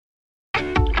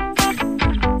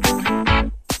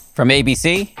From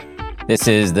ABC, this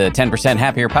is the 10%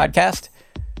 Happier Podcast.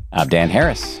 I'm Dan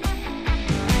Harris.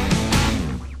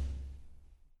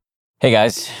 Hey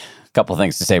guys, a couple of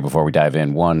things to say before we dive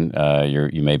in. One,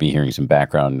 you may be hearing some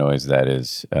background noise. That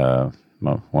is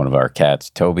one of our cats,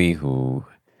 Toby, who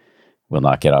will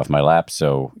not get off my lap.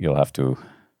 So you'll have to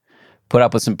put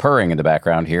up with some purring in the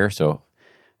background here. So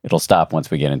it'll stop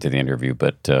once we get into the interview.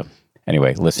 But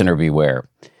anyway, listener beware.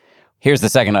 Here's the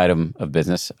second item of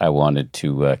business I wanted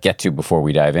to get to before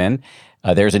we dive in.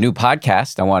 There's a new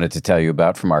podcast I wanted to tell you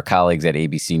about from our colleagues at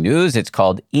ABC News. It's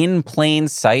called In Plain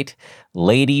Sight,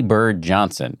 Lady Bird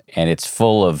Johnson. And it's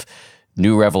full of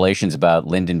new revelations about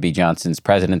Lyndon B. Johnson's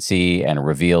presidency and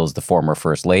reveals the former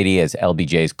First Lady as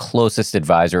LBJ's closest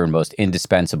advisor and most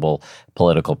indispensable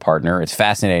political partner. It's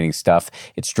fascinating stuff.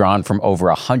 It's drawn from over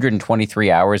 123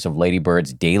 hours of Lady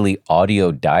Bird's daily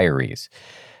audio diaries.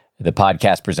 The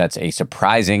podcast presents a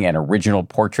surprising and original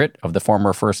portrait of the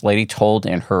former First Lady told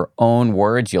in her own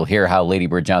words. You'll hear how Lady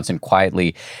Bird Johnson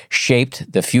quietly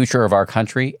shaped the future of our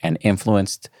country and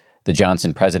influenced the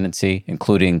Johnson presidency,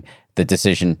 including the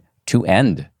decision to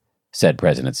end said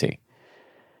presidency.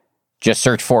 Just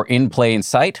search for In Plain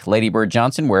Sight, Lady Bird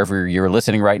Johnson, wherever you're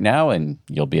listening right now, and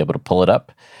you'll be able to pull it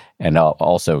up. And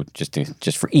also,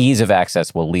 just for ease of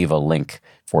access, we'll leave a link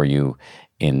for you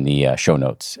in the show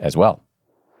notes as well.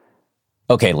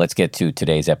 Okay, let's get to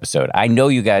today's episode. I know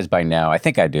you guys by now. I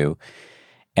think I do.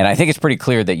 And I think it's pretty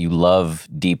clear that you love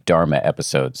deep Dharma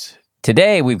episodes.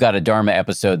 Today, we've got a Dharma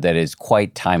episode that is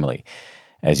quite timely.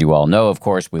 As you all know, of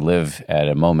course, we live at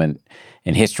a moment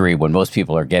in history when most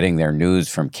people are getting their news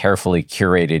from carefully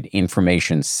curated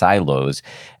information silos.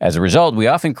 As a result, we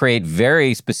often create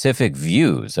very specific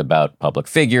views about public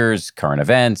figures, current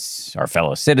events, our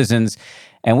fellow citizens,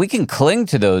 and we can cling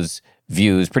to those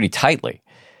views pretty tightly.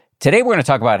 Today, we're going to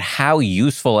talk about how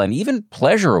useful and even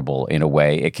pleasurable, in a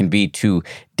way, it can be to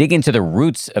dig into the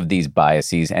roots of these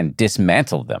biases and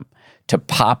dismantle them, to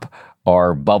pop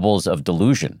our bubbles of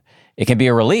delusion. It can be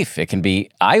a relief. It can be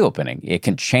eye-opening. It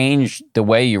can change the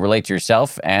way you relate to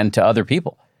yourself and to other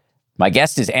people. My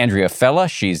guest is Andrea Fella.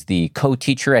 She's the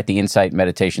co-teacher at the Insight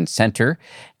Meditation Center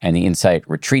and the Insight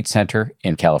Retreat Center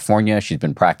in California. She's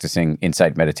been practicing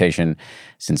Insight Meditation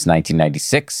since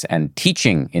 1996 and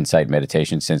teaching Insight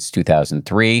Meditation since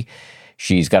 2003.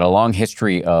 She's got a long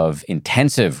history of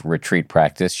intensive retreat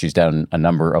practice. She's done a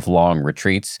number of long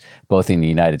retreats, both in the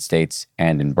United States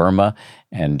and in Burma.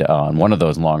 And on one of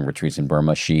those long retreats in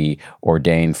Burma, she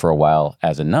ordained for a while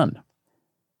as a nun.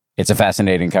 It's a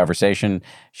fascinating conversation.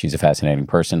 She's a fascinating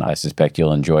person. I suspect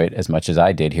you'll enjoy it as much as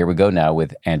I did. Here we go now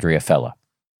with Andrea Fella.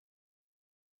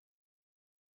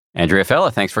 Andrea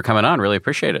Fella, thanks for coming on. Really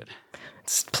appreciate it.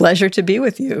 It's a pleasure to be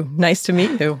with you. Nice to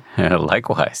meet you.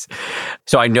 Likewise.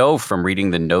 So I know from reading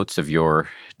the notes of your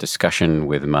discussion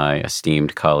with my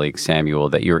esteemed colleague Samuel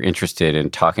that you're interested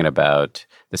in talking about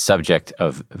the subject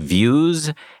of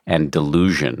views and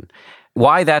delusion.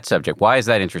 Why that subject? Why is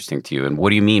that interesting to you? And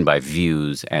what do you mean by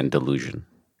views and delusion?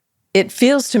 It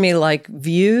feels to me like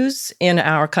views in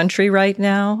our country right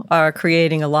now are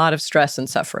creating a lot of stress and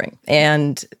suffering.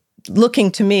 And looking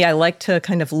to me, I like to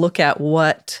kind of look at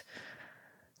what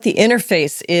the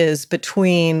interface is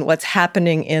between what's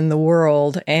happening in the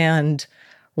world and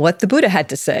what the Buddha had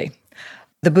to say.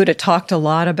 The Buddha talked a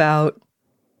lot about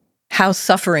how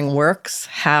suffering works,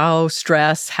 how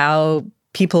stress, how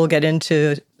people get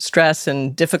into stress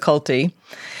and difficulty,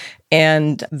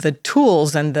 and the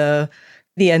tools and the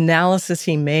analysis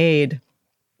he made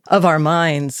of our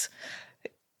minds.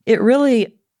 It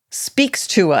really speaks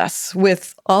to us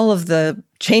with all of the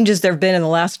changes there have been in the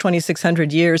last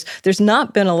 2,600 years. There's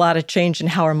not been a lot of change in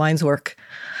how our minds work.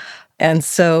 And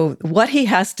so what he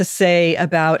has to say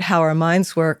about how our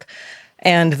minds work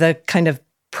and the kind of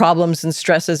problems and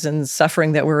stresses and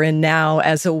suffering that we're in now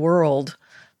as a world,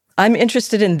 I'm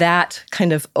interested in that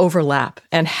kind of overlap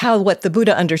and how what the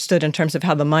Buddha understood in terms of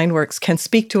how the mind works can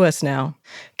speak to us now,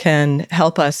 can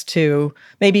help us to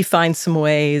maybe find some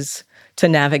ways to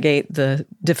navigate the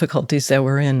difficulties that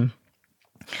we're in.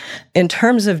 In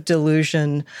terms of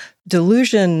delusion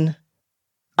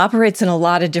operates in a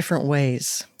lot of different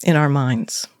ways in our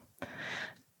minds.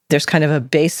 There's kind of a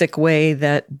basic way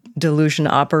that delusion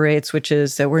operates, which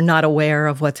is that we're not aware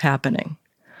of what's happening.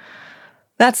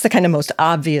 That's the kind of most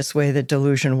obvious way that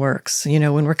delusion works. You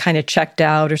know, when we're kind of checked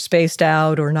out or spaced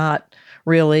out or not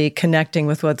really connecting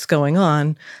with what's going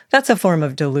on, that's a form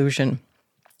of delusion.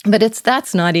 But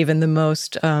that's not even the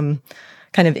most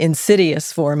kind of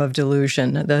insidious form of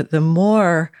delusion. The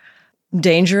more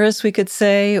dangerous, we could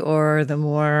say, or the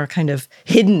more kind of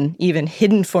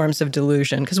hidden forms of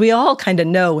delusion, because we all kind of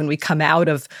know when we come out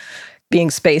of being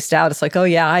spaced out. It's like, oh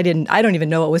yeah, I don't even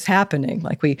know what was happening.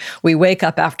 Like we wake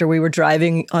up after we were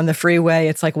driving on the freeway.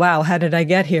 It's like, wow, how did I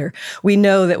get here? We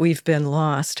know that we've been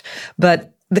lost.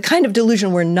 But the kind of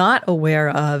delusion we're not aware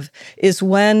of is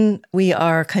when we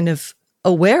are kind of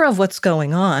aware of what's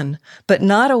going on, but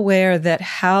not aware that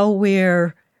how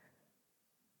we're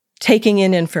taking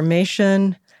in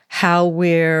information, how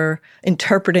we're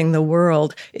interpreting the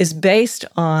world is based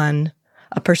on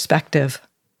a perspective,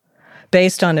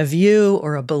 based on a view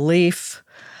or a belief.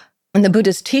 In the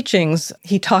Buddha's teachings,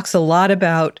 he talks a lot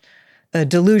about a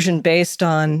delusion based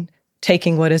on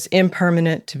taking what is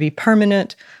impermanent to be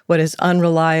permanent, what is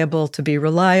unreliable to be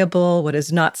reliable, what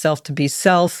is not self to be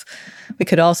self. We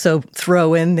could also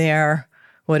throw in there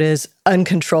what is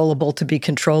uncontrollable to be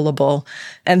controllable.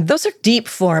 And those are deep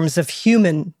forms of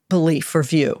human belief or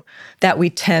view that we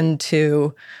tend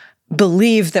to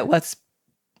believe that what's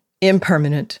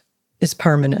impermanent is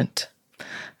permanent.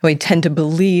 We tend to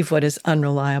believe what is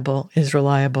unreliable is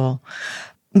reliable.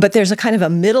 But there's a kind of a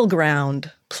middle ground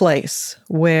place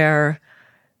where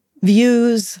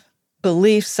views,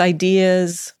 beliefs,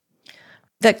 ideas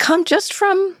that come just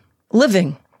from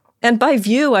living. And by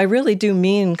view, I really do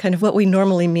mean kind of what we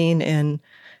normally mean in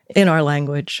our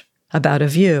language about a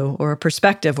view or a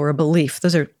perspective or a belief.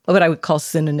 Those are what I would call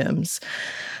synonyms.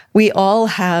 We all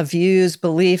have views,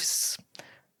 beliefs,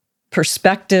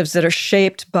 perspectives that are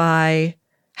shaped by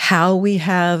how we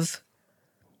have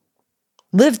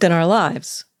lived in our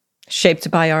lives, shaped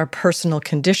by our personal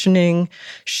conditioning,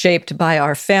 shaped by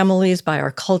our families, by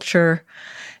our culture.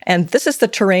 And this is the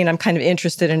terrain I'm kind of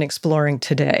interested in exploring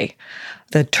today,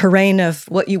 the terrain of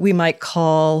what we might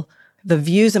call the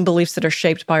views and beliefs that are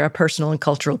shaped by our personal and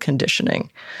cultural conditioning.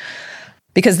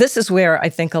 Because this is where I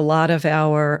think a lot of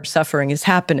our suffering is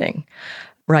happening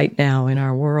right now in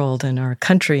our world and our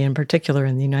country, in particular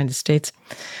in the United States.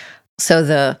 So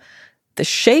the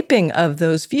shaping of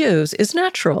those views is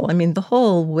natural. I mean, the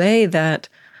whole way that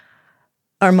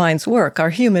our minds work, our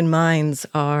human minds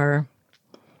are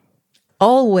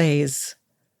always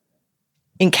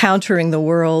encountering the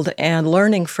world and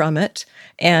learning from it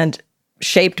and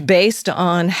shaped based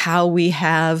on how we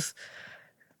have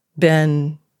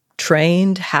been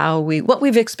trained, what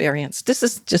we've experienced. This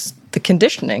is just the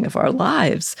conditioning of our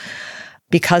lives.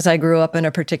 Because I grew up in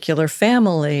a particular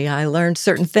family, I learned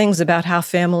certain things about how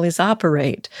families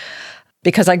operate.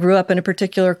 Because I grew up in a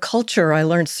particular culture, I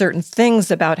learned certain things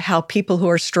about how people who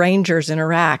are strangers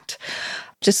interact.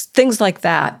 Just things like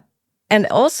that. And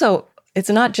also, it's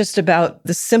not just about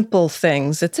the simple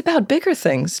things, it's about bigger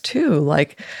things too,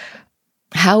 like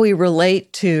how we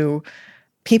relate to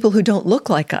people who don't look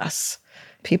like us,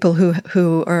 people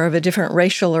who are of a different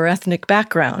racial or ethnic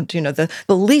background, the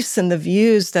beliefs and the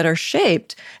views that are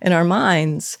shaped in our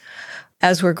minds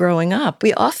as we're growing up.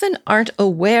 We often aren't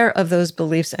aware of those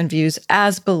beliefs and views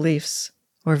as beliefs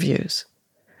or views.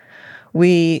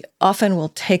 We often will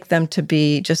take them to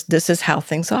be just, this is how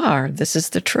things are, this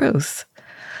is the truth.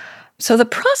 So the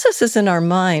processes in our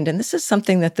mind, and this is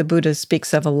something that the Buddha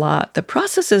speaks of a lot, the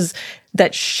processes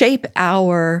that shape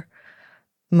our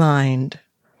mind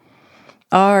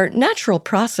are natural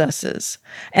processes,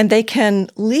 and they can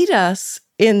lead us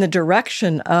in the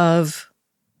direction of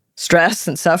stress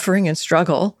and suffering and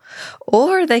struggle,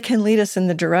 or they can lead us in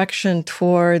the direction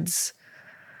towards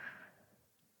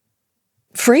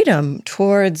freedom,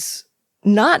 towards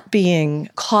not being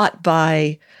caught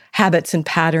by habits and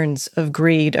patterns of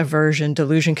greed, aversion,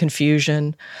 delusion,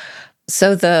 confusion.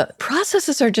 So the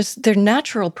processes are they're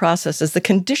natural processes. The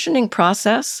conditioning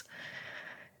process,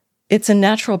 it's a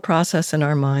natural process in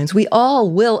our minds. We all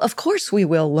will, of course we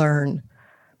will learn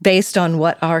based on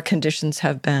what our conditions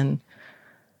have been.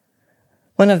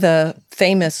 One of the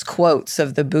famous quotes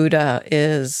of the Buddha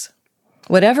is,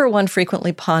 "Whatever one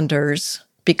frequently ponders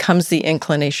becomes the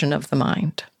inclination of the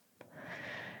mind."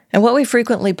 And what we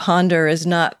frequently ponder is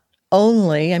not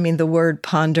only, the word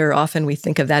ponder, often we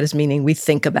think of that as meaning we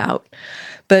think about.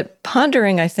 But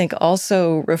pondering, I think,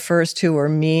 also refers to or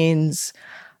means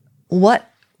what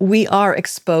we are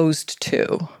exposed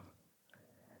to.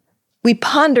 We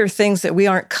ponder things that we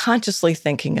aren't consciously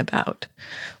thinking about.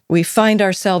 We find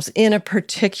ourselves in a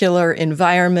particular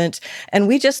environment, and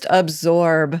we just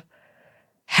absorb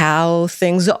how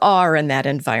things are in that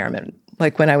environment.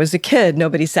 Like when I was a kid,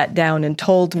 nobody sat down and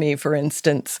told me, for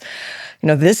instance,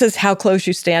 this is how close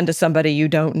you stand to somebody you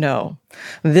don't know.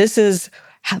 This is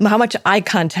how much eye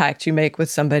contact you make with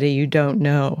somebody you don't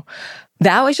know.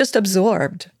 That was just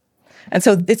absorbed. And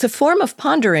so it's a form of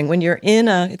pondering when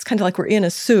it's kind of like we're in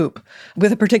a soup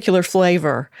with a particular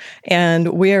flavor,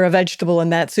 and we're a vegetable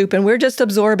in that soup, and we're just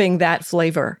absorbing that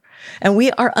flavor. And we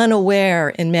are unaware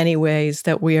in many ways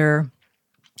that we're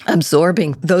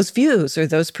absorbing those views or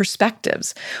those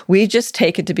perspectives. We just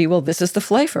take it to be, well, this is the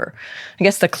flavor. I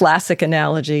guess the classic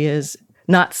analogy is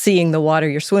not seeing the water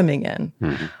you're swimming in,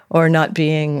 or not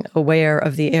being aware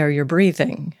of the air you're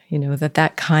breathing,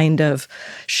 that kind of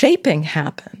shaping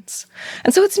happens.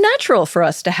 And so it's natural for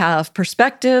us to have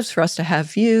perspectives, for us to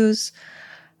have views.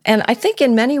 And I think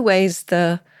in many ways,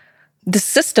 the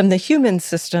system, the human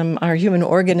system, our human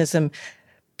organism,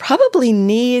 probably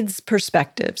needs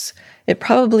perspectives. It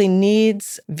probably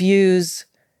needs views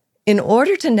in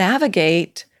order to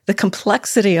navigate the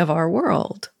complexity of our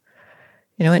world.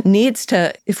 It needs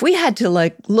to, if we had to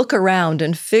look around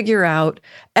and figure out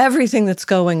everything that's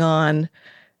going on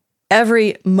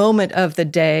every moment of the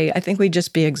day, I think we'd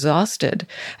just be exhausted.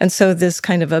 And so this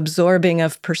kind of absorbing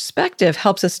of perspective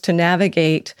helps us to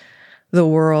navigate the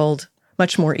world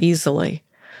much more easily.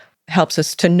 Helps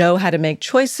us to know how to make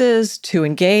choices, to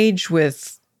engage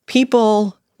with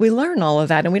people. We learn all of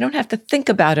that, and we don't have to think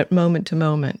about it moment to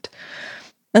moment.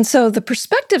 And so the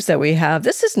perspectives that we have,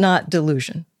 this is not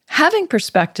delusion. Having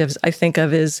perspectives, I think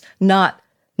of, is not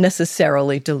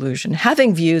necessarily delusion.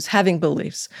 Having views, having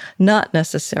beliefs, not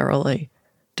necessarily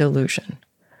delusion.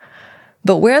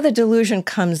 But where the delusion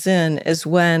comes in is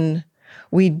when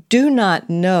we do not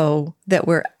know that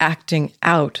we're acting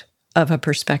out of a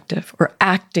perspective or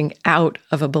acting out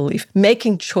of a belief,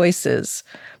 making choices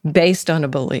based on a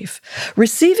belief,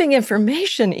 receiving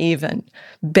information even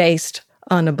based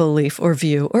on a belief or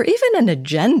view, or even an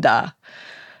agenda.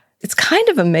 It's kind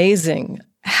of amazing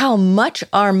how much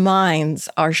our minds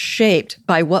are shaped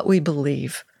by what we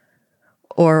believe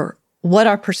or what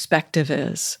our perspective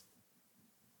is.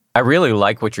 I really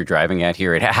like what you're driving at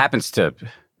here. It happens to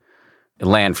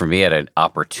land for me at an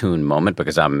opportune moment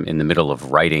because I'm in the middle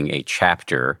of writing a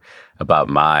chapter about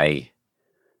my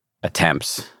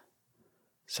attempts,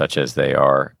 such as they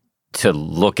are, to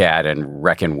look at and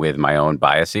reckon with my own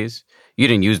biases. You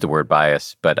didn't use the word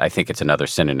bias, but I think it's another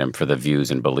synonym for the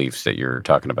views and beliefs that you're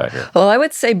talking about here. Well, I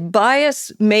would say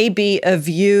bias may be a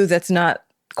view that's not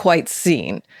quite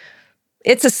seen.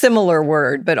 It's a similar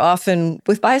word, but often,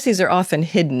 with biases are often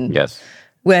hidden. Yes.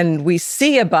 When we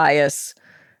see a bias,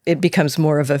 it becomes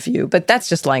more of a view, but that's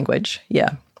just language.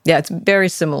 Yeah, it's very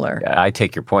similar. I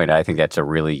take your point. I think that's a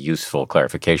really useful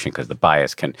clarification because the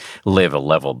bias can live a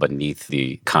level beneath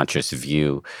the conscious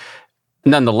view.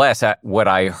 Nonetheless, what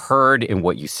I heard in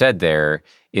what you said there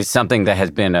is something that has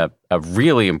been a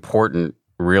really important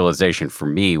realization for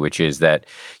me, which is that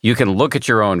you can look at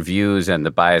your own views and the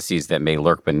biases that may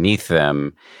lurk beneath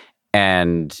them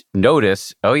and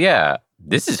notice, oh yeah,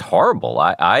 this is horrible.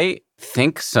 I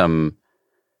think some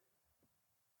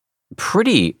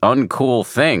pretty uncool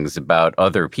things about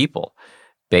other people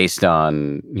based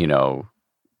on,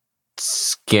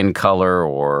 skin color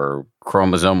or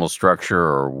chromosomal structure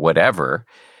or whatever.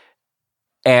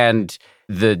 And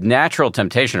the natural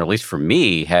temptation, or at least for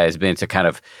me, has been to kind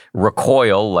of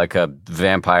recoil like a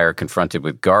vampire confronted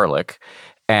with garlic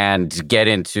and get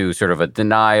into sort of a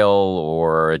denial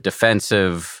or a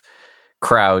defensive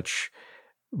crouch.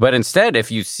 But instead,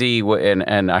 if you see,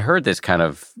 and I heard this kind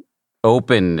of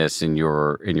openness in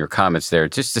your comments there,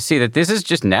 just to see that this is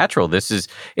just natural.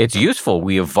 It's useful.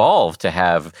 We evolve to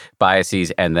have biases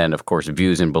and then, of course,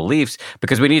 views and beliefs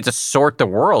because we need to sort the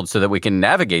world so that we can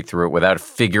navigate through it without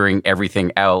figuring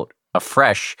everything out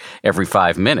afresh every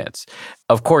 5 minutes.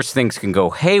 Of course, things can go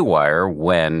haywire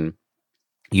when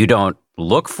you don't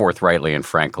look forthrightly and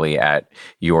frankly at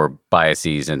your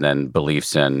biases and then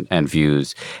beliefs and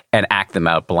views and act them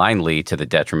out blindly to the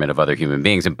detriment of other human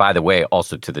beings. And by the way,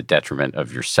 also to the detriment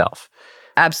of yourself.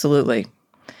 Absolutely.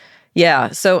 Yeah.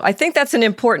 So I think that's an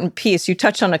important piece. You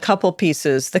touch on a couple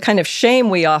pieces. The kind of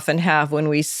shame we often have when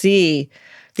we see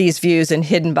these views and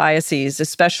hidden biases,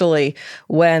 especially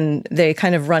when they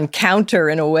kind of run counter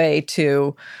in a way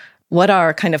to what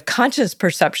our kind of conscious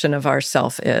perception of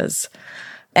ourself is.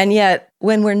 And yet,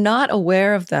 when we're not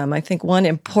aware of them, I think one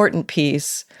important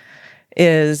piece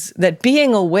is that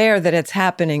being aware that it's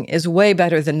happening is way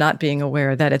better than not being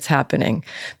aware that it's happening.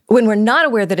 When we're not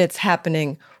aware that it's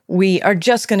happening, we are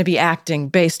just going to be acting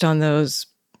based on those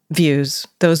views,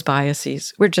 those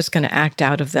biases. We're just going to act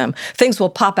out of them. Things will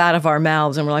pop out of our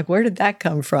mouths and we're like, where did that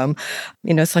come from?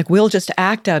 It's like we'll just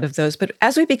act out of those. But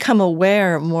as we become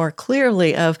aware more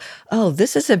clearly of, oh,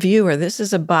 this is a view or this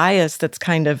is a bias that's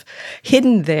kind of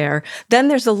hidden there, then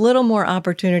there's a little more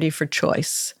opportunity for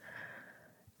choice.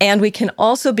 And we can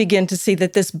also begin to see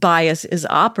that this bias is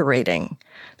operating,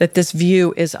 that this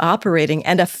view is operating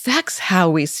and affects how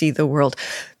we see the world.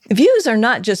 Views are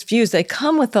not just views. They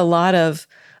come with a lot of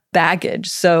baggage.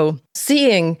 So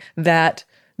seeing that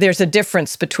there's a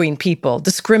difference between people,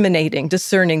 discriminating,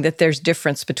 discerning that there's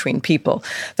difference between people.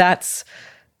 That's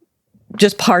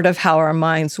just part of how our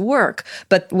minds work.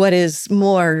 But what is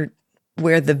more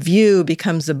where the view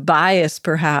becomes a bias,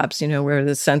 perhaps, where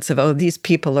the sense of, oh, these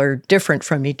people are different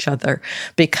from each other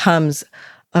becomes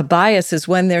a bias, is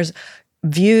when there's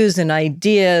views and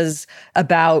ideas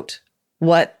about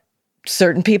what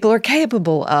certain people are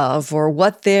capable of or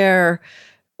what their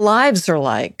lives are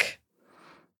like.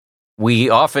 We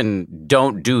often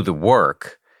don't do the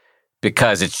work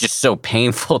because it's just so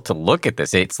painful to look at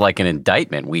this. It's like an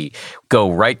indictment. We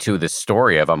go right to the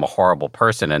story of I'm a horrible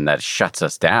person, and that shuts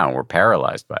us down. We're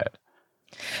paralyzed by it.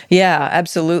 Yeah,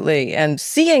 absolutely. And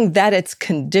seeing that it's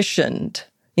conditioned,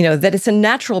 that it's a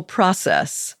natural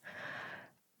process.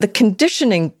 The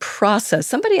conditioning process,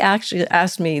 somebody actually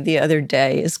asked me the other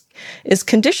day, is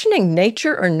conditioning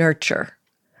nature or nurture?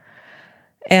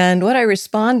 And what I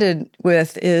responded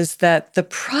with is that the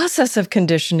process of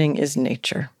conditioning is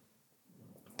nature.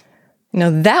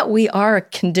 That we are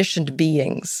conditioned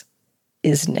beings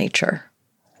is nature.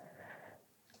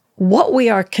 What we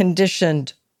are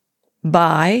conditioned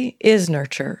by is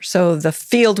nurture. So the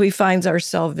field we find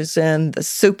ourselves in, the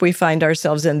soup we find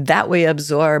ourselves in, that we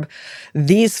absorb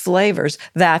these flavors,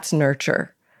 that's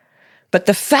nurture. But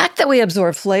the fact that we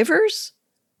absorb flavors,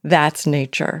 that's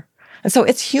nature. And so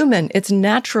it's human, it's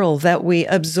natural that we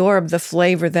absorb the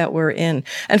flavor that we're in.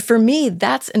 And for me,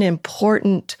 that's an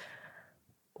important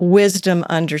wisdom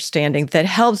understanding that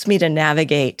helps me to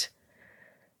navigate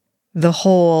the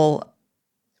whole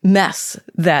mess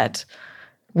that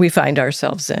we find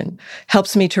ourselves in.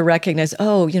 Helps me to recognize,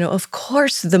 of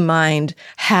course the mind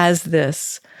has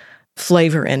this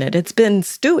flavor in it. It's been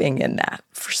stewing in that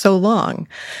for so long.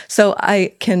 So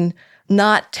I can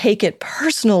not take it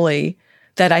personally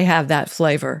that I have that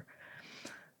flavor.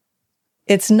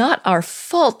 It's not our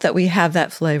fault that we have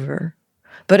that flavor,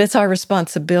 but it's our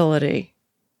responsibility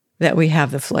that we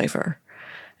have the flavor.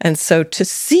 And so to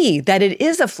see that it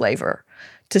is a flavor,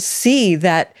 to see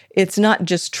that it's not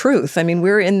just truth. I mean,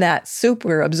 we're in that soup,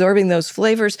 we're absorbing those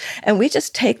flavors, and we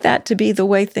just take that to be the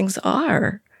way things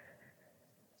are.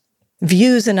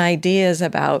 Views and ideas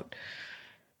about,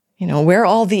 where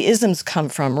all the isms come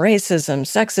from, racism,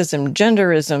 sexism,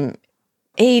 genderism,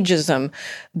 ageism,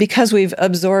 because we've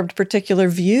absorbed particular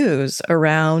views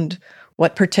around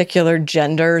what particular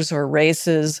genders or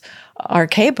races are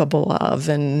capable of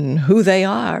and who they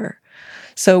are.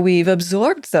 So we've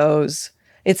absorbed those.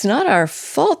 It's not our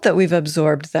fault that we've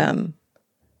absorbed them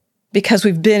because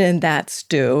we've been in that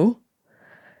stew,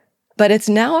 but it's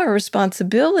now our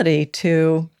responsibility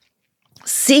to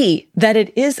see that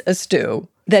it is a stew,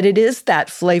 that it is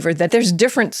that flavor, that there's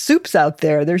different soups out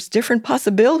there, there's different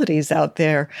possibilities out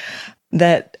there,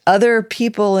 that other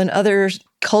people and other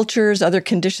cultures, other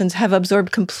conditions have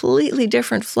absorbed completely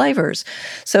different flavors.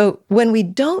 So when we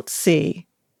don't see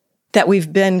that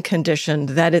we've been conditioned,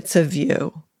 that it's a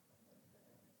view,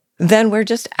 then we're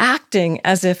just acting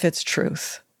as if it's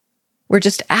truth. We're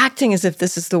just acting as if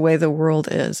this is the way the world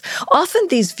is. Often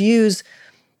these views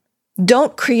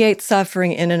don't create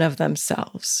suffering in and of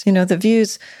themselves. The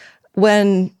views,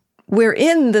 when we're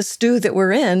in the stew that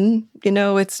we're in,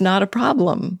 it's not a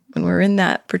problem. When we're in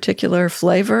that particular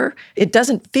flavor, it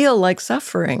doesn't feel like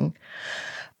suffering.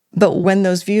 But when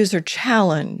those views are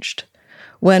challenged,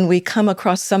 when we come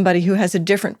across somebody who has a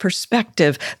different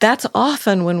perspective, that's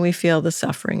often when we feel the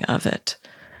suffering of it.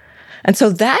 And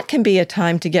so that can be a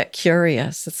time to get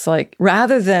curious. It's like,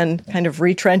 rather than kind of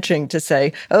retrenching to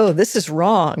say, oh, this is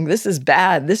wrong, this is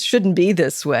bad, this shouldn't be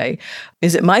this way.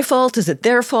 Is it my fault? Is it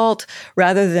their fault?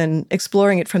 Rather than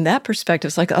exploring it from that perspective,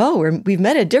 it's like, oh, we've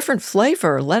met a different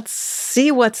flavor. Let's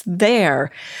see what's there.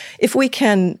 If we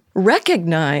can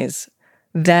recognize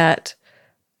that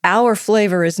our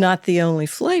flavor is not the only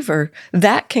flavor,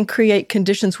 that can create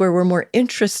conditions where we're more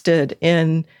interested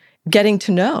in getting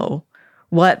to know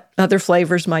what other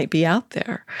flavors might be out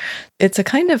there. It's a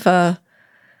kind of an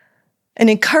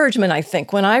encouragement, I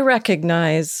think, when I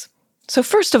recognize, so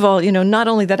first of all, not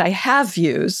only that I have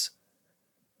views,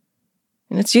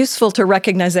 and it's useful to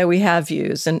recognize that we have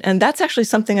views, and that's actually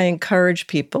something I encourage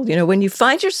people. When you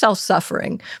find yourself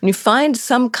suffering, when you find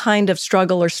some kind of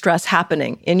struggle or stress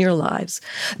happening in your lives,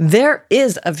 there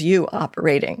is a view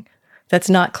operating that's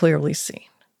not clearly seen.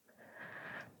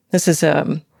 This is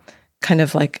kind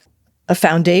of like a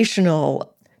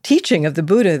foundational teaching of the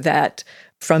Buddha that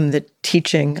from the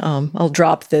teaching, I'll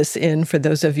drop this in for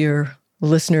those of your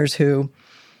listeners who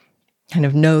kind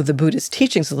of know the Buddhist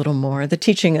teachings a little more, the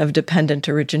teaching of dependent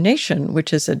origination,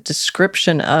 which is a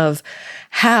description of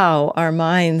how our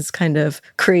minds kind of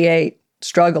create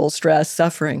struggle, stress,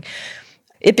 suffering.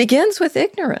 It begins with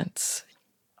ignorance.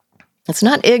 It's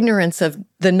not ignorance of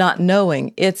the not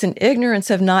knowing. It's an ignorance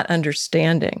of not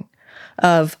understanding,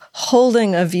 of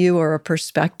holding a view or a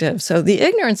perspective. So the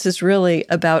ignorance is really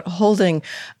about holding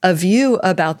a view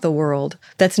about the world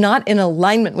that's not in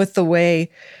alignment with the way,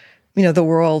 the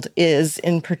world is,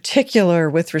 in particular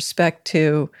with respect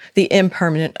to the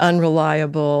impermanent,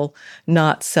 unreliable,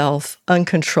 not self,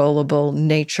 uncontrollable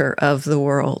nature of the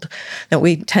world. That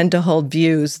we tend to hold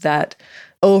views that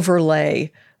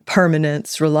overlay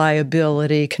permanence,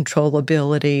 reliability,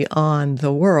 controllability on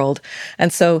the world.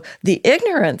 And so the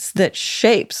ignorance that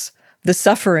shapes the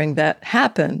suffering that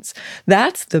happens,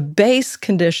 that's the base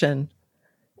condition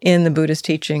in the Buddhist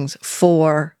teachings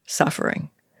for suffering.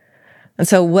 And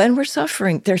so when we're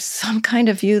suffering, there's some kind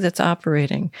of view that's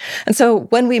operating. And so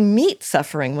when we meet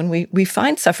suffering, when we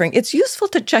find suffering, it's useful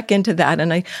to check into that.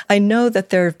 And I know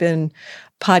that there have been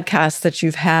podcasts that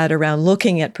you've had around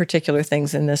looking at particular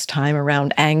things in this time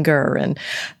around anger and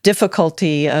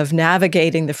difficulty of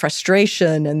navigating the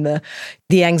frustration and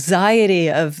the anxiety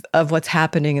of what's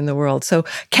happening in the world. So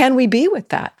can we be with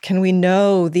that? Can we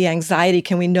know the anxiety?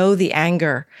 Can we know the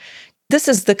anger? This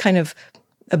is the kind of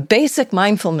a basic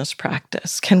mindfulness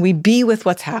practice. Can we be with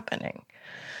what's happening?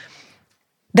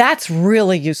 That's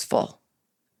really useful.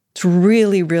 It's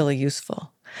really, really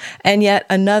useful. And yet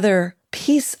another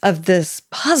piece of this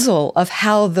puzzle of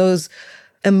how those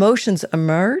emotions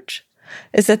emerge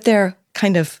is that they're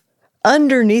kind of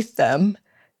underneath them,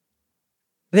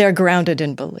 they're grounded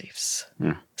in beliefs.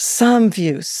 Some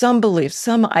view, some belief,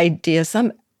 some idea,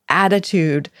 some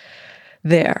attitude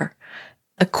there.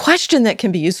 A question that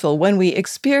can be useful when we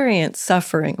experience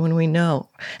suffering, when we know,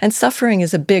 and suffering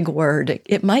is a big word.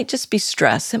 It might just be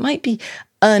stress. It might be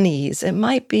unease. It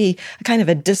might be a kind of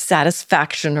a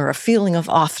dissatisfaction or a feeling of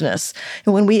offness.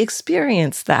 And when we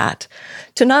experience that,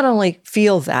 to not only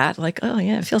feel that, like, oh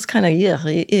yeah, it feels kind of here,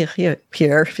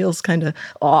 it feels kind of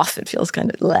off, it feels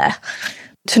kind of bleh.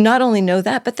 To not only know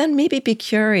that, but then maybe be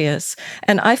curious.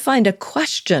 And I find a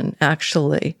question,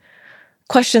 actually,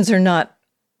 questions are not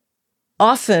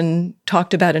often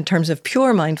talked about in terms of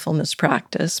pure mindfulness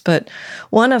practice, but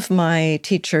one of my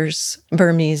teachers,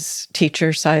 Burmese teacher,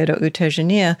 Sayadaw U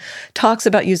Tejaniya, talks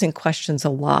about using questions a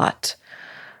lot.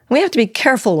 We have to be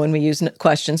careful when we use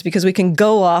questions because we can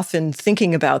go off in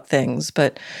thinking about things,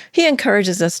 but he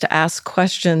encourages us to ask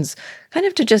questions, kind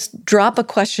of to just drop a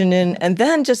question in and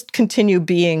then just continue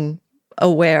being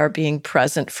aware, being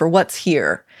present for what's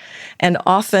here. And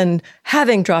often,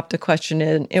 having dropped a question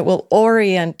in, it will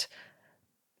orient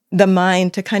the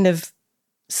mind to kind of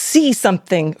see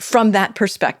something from that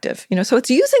perspective. So it's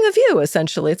using a view,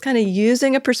 essentially. It's kind of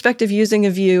using a perspective, using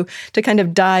a view to kind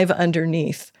of dive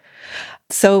underneath.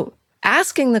 So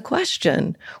asking the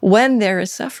question, when there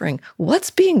is suffering, what's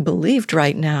being believed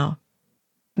right now?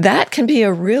 That can be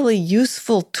a really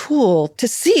useful tool to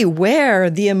see where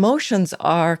the emotions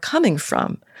are coming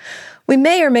from. We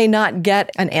may or may not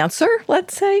get an answer,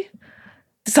 let's say.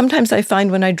 Sometimes I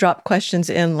find when I drop questions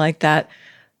in like that,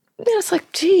 it's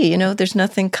like, gee, there's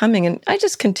nothing coming. And I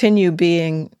just continue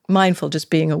being mindful, just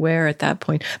being aware at that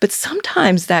point. But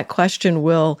sometimes that question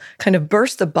will kind of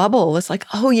burst the bubble. It's like,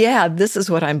 oh yeah, this is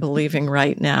what I'm believing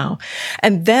right now.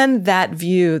 And then that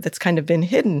view that's kind of been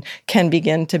hidden can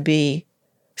begin to be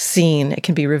seen. It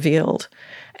can be revealed.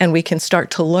 And we can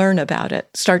start to learn about it,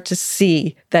 start to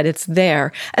see that it's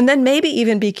there. And then maybe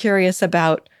even be curious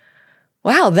about,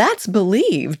 wow, that's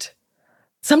believed.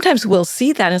 Sometimes we'll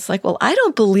see that and it's like, well, I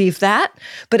don't believe that,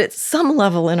 but at some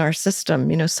level in our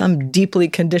system, some deeply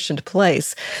conditioned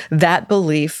place, that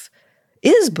belief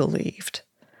is believed.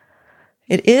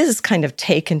 It is kind of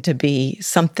taken to be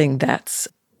something that's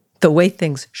the way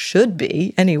things should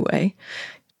be anyway.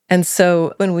 And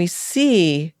so when we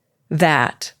see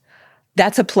that,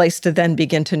 that's a place to then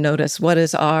begin to notice what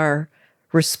is our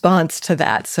response to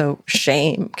that. So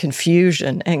shame,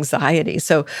 confusion, anxiety.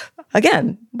 So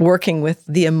again, working with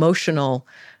the emotional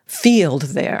field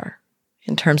there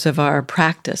in terms of our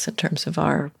practice, in terms of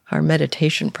our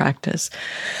meditation practice.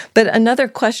 But another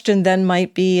question then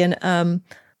might be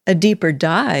a deeper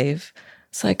dive.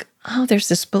 It's like, oh, there's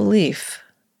this belief.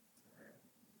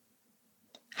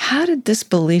 How did this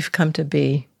belief come to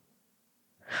be?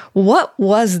 What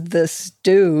was the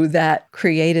stew that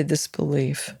created this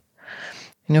belief?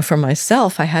 For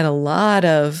myself, I had a lot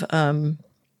of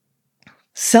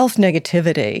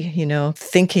self-negativity,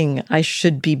 thinking I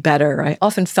should be better. I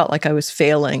often felt like I was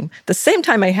failing. The same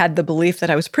time I had the belief that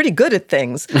I was pretty good at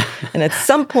things. And at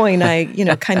some point I,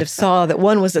 kind of saw that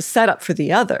one was a setup for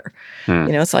the other.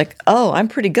 It's like, oh, I'm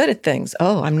pretty good at things.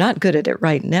 Oh, I'm not good at it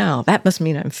right now. That must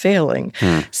mean I'm failing.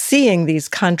 Seeing these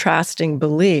contrasting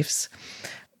beliefs.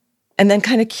 And then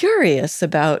kind of curious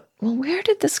about, well, where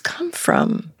did this come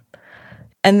from?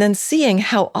 And then seeing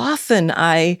how often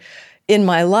I, in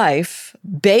my life,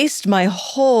 based my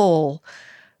whole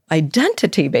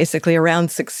identity basically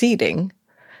around succeeding.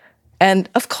 And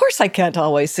of course, I can't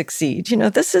always succeed.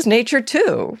 This is nature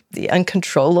too, the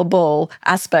uncontrollable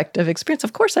aspect of experience.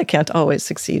 Of course, I can't always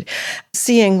succeed.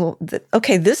 Seeing that,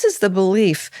 okay, this is the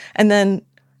belief. And then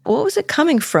what was it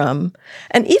coming from?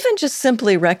 And even just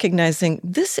simply recognizing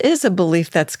this is a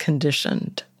belief that's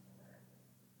conditioned.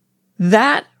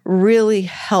 That really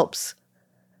helps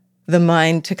the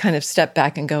mind to kind of step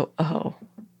back and go, oh,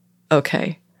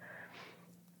 okay.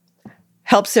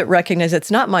 Helps it recognize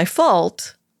it's not my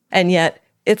fault, and yet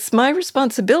it's my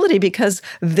responsibility because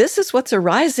this is what's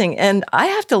arising, and I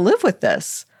have to live with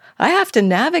this. I have to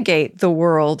navigate the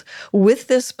world with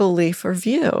this belief or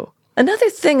view. Another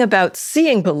thing about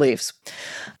seeing beliefs,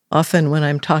 often when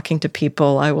I'm talking to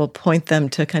people, I will point them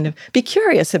to kind of be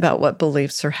curious about what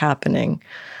beliefs are happening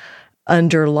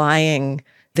underlying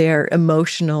their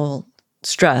emotional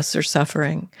stress or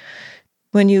suffering.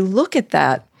 When you look at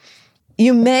that,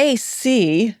 you may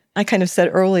see, I kind of said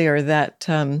earlier that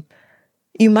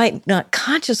you might not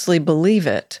consciously believe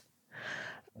it.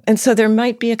 And so there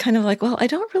might be a kind of like, well, I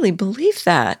don't really believe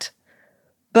that.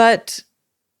 But,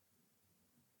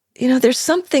 there's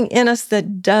something in us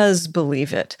that does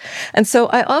believe it. And so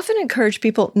I often encourage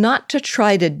people not to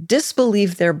try to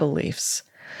disbelieve their beliefs,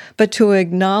 but to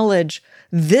acknowledge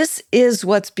this is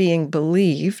what's being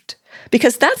believed,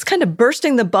 because that's kind of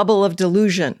bursting the bubble of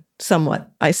delusion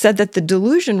somewhat. I said that the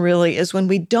delusion really is when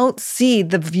we don't see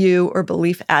the view or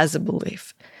belief as a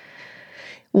belief.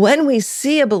 When we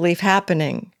see a belief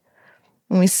happening,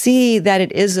 when we see that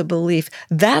it is a belief,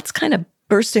 that's kind of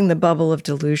bursting the bubble of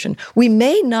delusion. We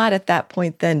may not at that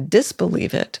point then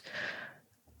disbelieve it.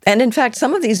 And in fact,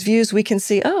 some of these views we can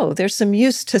see, oh, there's some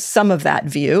use to some of that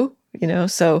view,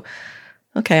 so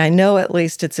okay, I know at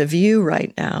least it's a view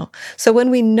right now. So when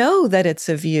we know that it's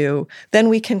a view, then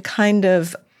we can kind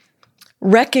of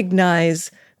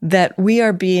recognize that we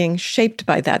are being shaped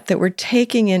by that we're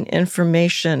taking in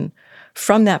information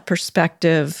from that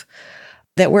perspective,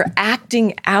 that we're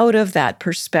acting out of that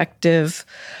perspective.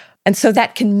 And so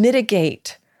that can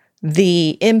mitigate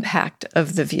the impact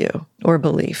of the view or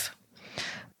belief.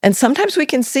 And sometimes we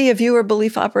can see a view or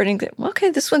belief operating that,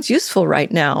 okay, this one's useful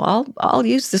right now. I'll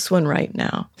use this one right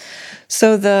now.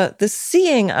 So the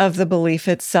seeing of the belief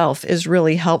itself is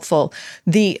really helpful.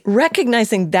 The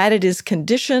recognizing that it is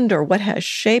conditioned or what has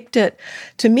shaped it,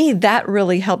 to me, that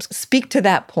really helps speak to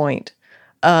that point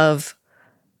of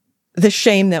the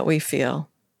shame that we feel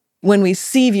when we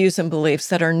see views and beliefs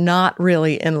that are not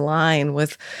really in line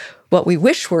with what we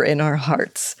wish were in our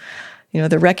hearts.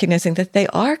 The recognizing that they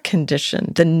are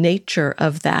conditioned, the nature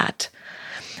of that.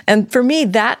 And for me,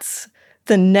 that's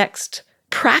the next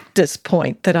practice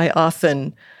point that I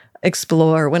often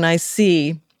explore when I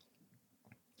see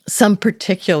some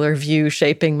particular view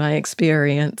shaping my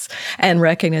experience and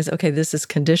recognize, okay, this is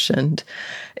conditioned,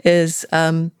 is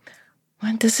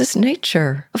this is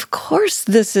nature. Of course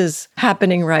this is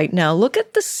happening right now. Look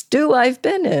at the stew I've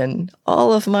been in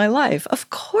all of my life.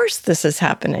 Of course this is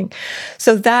happening.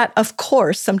 So that, of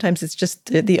course, sometimes it's just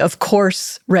the of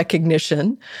course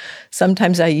recognition.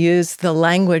 Sometimes I use the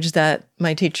language that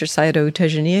my teacher Sayadaw U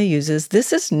Tejaniya uses.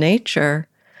 This is nature.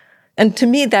 And to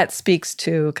me, that speaks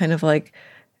to kind of like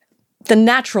the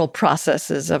natural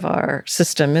processes of our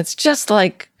system. It's just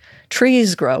like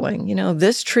trees growing.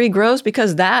 This tree grows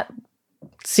because that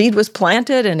seed was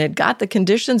planted and it got the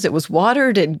conditions, it was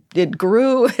watered, it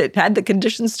grew, it had the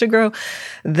conditions to grow.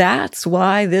 That's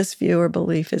why this view or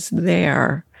belief is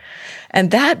there.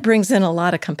 And that brings in a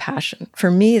lot of compassion.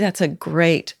 For me, that's a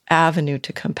great avenue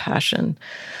to compassion,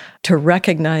 to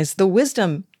recognize the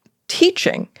wisdom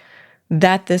teaching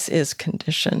that this is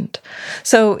conditioned.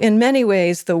 So in many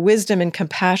ways, the wisdom and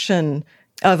compassion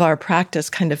of our practice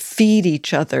kind of feed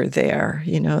each other there,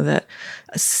 that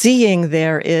seeing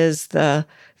there is the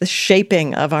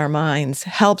shaping of our minds,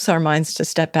 helps our minds to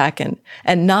step back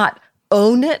and not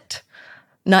own it,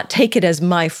 not take it as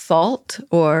my fault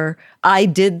or I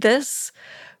did this,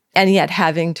 and yet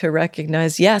having to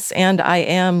recognize, yes, and I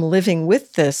am living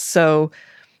with this. So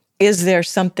is there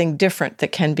something different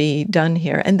that can be done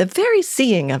here? And the very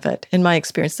seeing of it, in my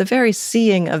experience, the very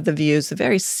seeing of the views, the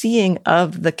very seeing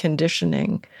of the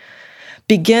conditioning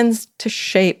begins to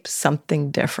shape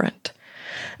something different.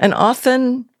 And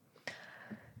often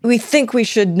we think we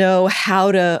should know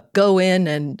how to go in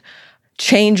and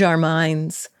change our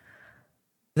minds,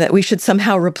 that we should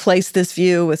somehow replace this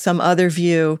view with some other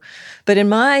view. But in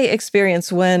my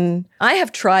experience, when I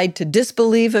have tried to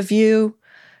disbelieve a view,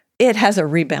 it has a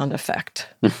rebound effect.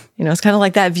 It's kind of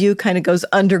like that view kind of goes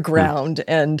underground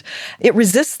and it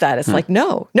resists that. It's like,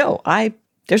 no,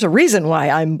 there's a reason why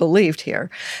I'm believed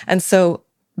here. And so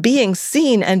being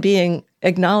seen and being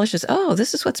acknowledged as, oh,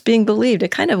 this is what's being believed. It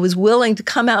kind of was willing to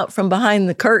come out from behind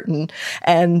the curtain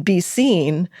and be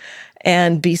seen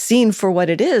for what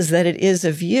it is, that it is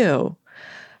a view.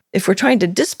 If we're trying to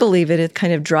disbelieve it, it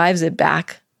kind of drives it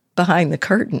back behind the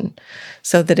curtain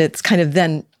so that it's kind of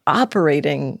then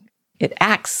operating. It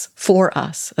acts for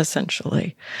us,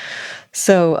 essentially.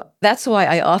 So that's why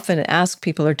I often ask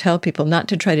people or tell people not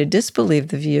to try to disbelieve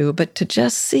the view, but to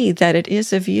just see that it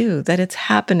is a view, that it's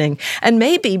happening. And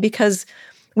maybe because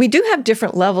we do have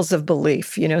different levels of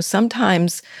belief.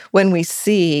 Sometimes when we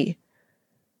see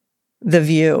the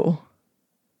view,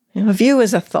 a view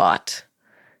is a thought.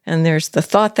 And there's the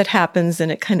thought that happens,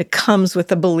 and it kind of comes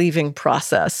with a believing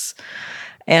process.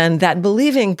 And that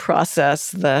believing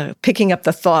process, the picking up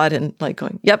the thought and like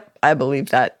going, yep, I believe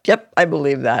that. Yep, I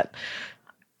believe that.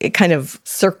 It kind of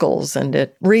circles and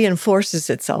it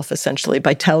reinforces itself essentially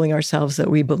by telling ourselves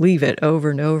that we believe it over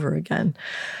and over again.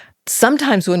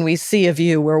 Sometimes when we see a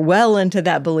view, we're well into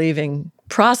that believing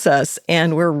process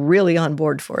and we're really on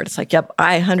board for it. It's like, yep,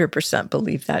 I 100%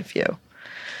 believe that view.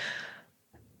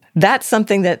 That's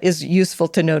something that is useful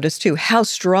to notice too. How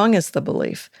strong is the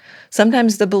belief?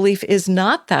 Sometimes the belief is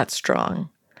not that strong.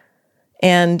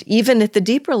 And even at the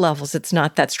deeper levels, it's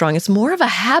not that strong. It's more of a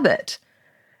habit.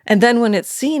 And then when it's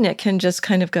seen, it can just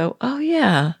kind of go, oh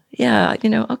yeah,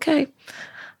 okay.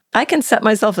 I can set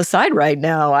myself aside right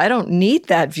now. I don't need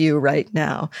that view right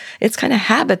now. It's kind of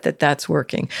habit that's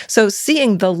working. So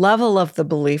seeing the level of the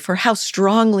belief or how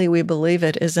strongly we believe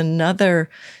it is another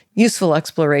useful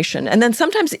exploration. And then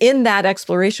sometimes in that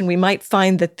exploration, we might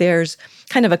find that there's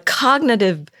kind of a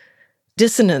cognitive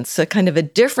dissonance, a kind of a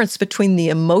difference between the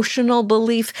emotional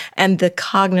belief and the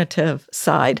cognitive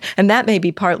side. And that may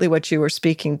be partly what you were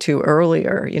speaking to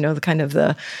earlier, the kind of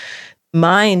the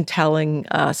mind telling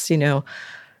us,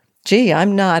 gee,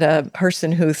 I'm not a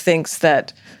person who thinks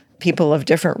that people of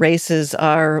different races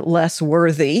are less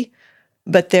worthy,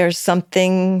 but there's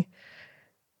something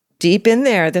deep in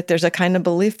there that there's a kind of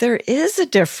belief there is a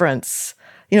difference.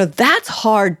 That's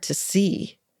hard to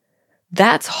see.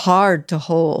 That's hard to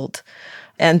hold.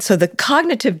 And so the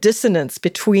cognitive dissonance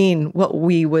between what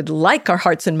we would like our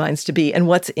hearts and minds to be and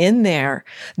what's in there,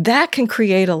 that can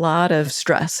create a lot of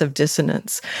stress, of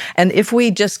dissonance. And if we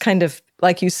just kind of,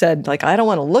 like you said, like, I don't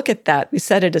want to look at that, we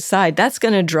set it aside, that's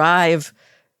going to drive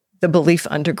the belief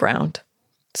underground.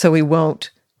 So we won't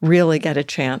really get a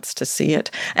chance to see it.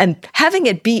 And having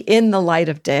it be in the light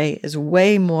of day is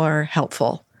way more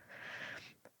helpful.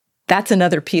 That's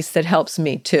another piece that helps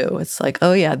me too. It's like,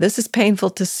 oh yeah, this is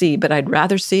painful to see, but I'd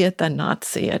rather see it than not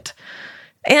see it.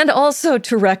 And also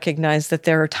to recognize that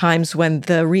there are times when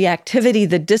the reactivity,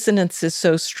 the dissonance is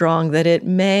so strong that it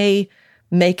may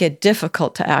make it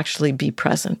difficult to actually be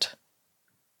present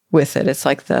with it. It's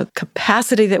like the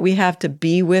capacity that we have to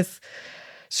be with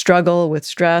struggle, with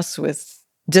stress, with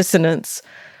dissonance.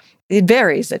 It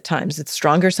varies at times. It's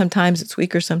stronger sometimes, it's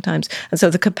weaker sometimes. And so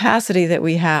the capacity that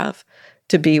we have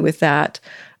to be with that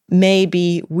may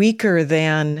be weaker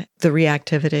than the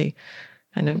reactivity.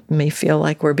 And it may feel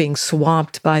like we're being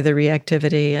swamped by the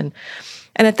reactivity. And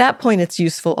at that point, it's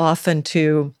useful often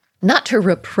to not to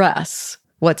repress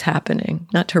what's happening,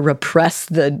 not to repress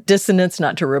the dissonance,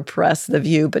 not to repress the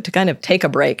view, but to kind of take a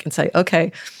break and say,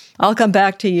 okay, I'll come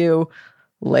back to you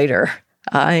later.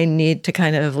 I need to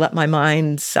kind of let my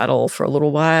mind settle for a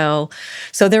little while.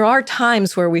 So there are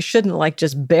times where we shouldn't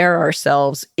just bear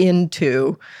ourselves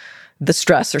into the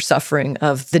stress or suffering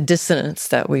of the dissonance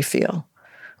that we feel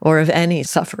or of any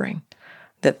suffering.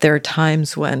 That there are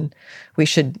times when we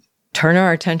should turn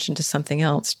our attention to something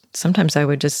else. Sometimes I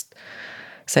would just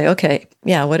say, okay,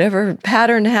 yeah, whatever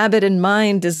pattern, habit, and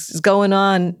mind is going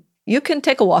on, you can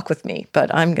take a walk with me,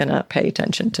 but I'm going to pay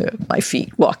attention to my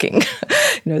feet walking,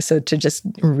 so to just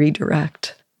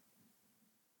redirect.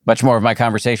 Much more of my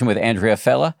conversation with Andrea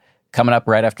Fella coming up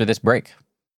right after this break.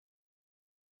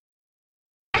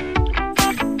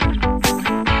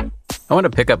 I want to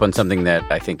pick up on something that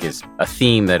I think is a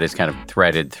theme that is kind of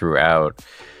threaded throughout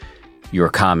your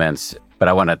comments, but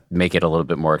I want to make it a little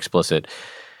bit more explicit.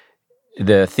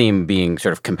 The theme being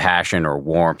sort of compassion or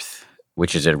warmth,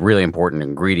 which is a really important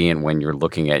ingredient when you're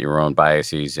looking at your own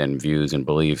biases and views and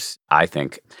beliefs, I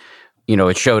think.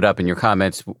 It showed up in your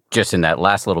comments just in that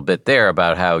last little bit there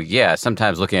about how, yeah,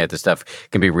 sometimes looking at this stuff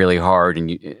can be really hard.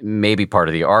 And maybe part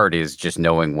of the art is just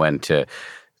knowing when to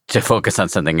focus on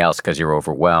something else because you're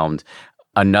overwhelmed.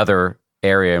 Another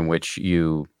area in which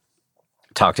you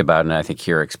talked about, and I think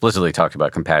here explicitly talked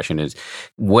about compassion, is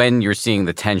when you're seeing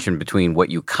the tension between what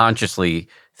you consciously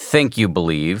think you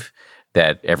believe,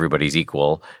 that everybody's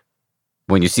equal,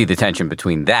 when you see the tension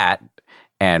between that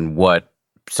and what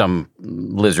some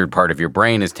lizard part of your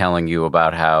brain is telling you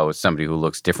about how somebody who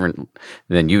looks different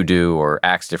than you do or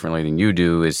acts differently than you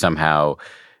do is somehow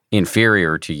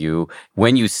inferior to you.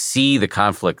 When you see the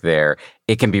conflict there,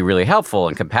 it can be really helpful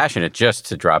and compassionate just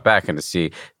to drop back and to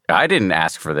see, I didn't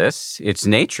ask for this. It's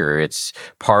nature. It's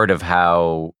part of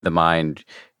how the mind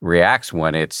reacts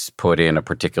when it's put in a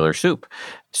particular soup.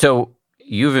 So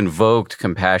you've invoked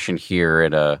compassion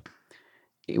here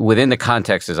within the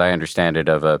context, as I understand it,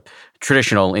 of a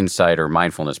traditional insight or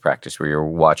mindfulness practice where you're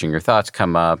watching your thoughts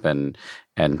come up and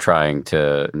trying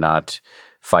to not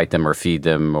fight them or feed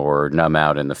them or numb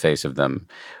out in the face of them.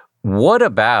 What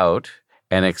about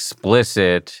an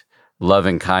explicit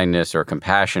loving kindness or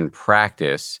compassion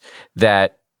practice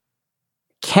that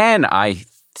can, I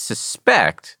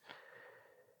suspect,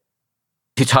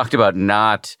 you talked about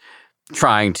not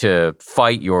trying to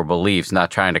fight your beliefs,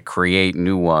 not trying to create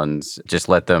new ones, just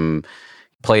let them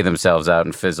play themselves out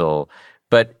and fizzle.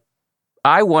 But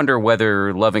I wonder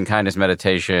whether loving kindness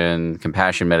meditation,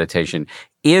 compassion meditation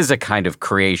is a kind of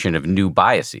creation of new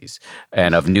biases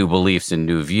and of new beliefs and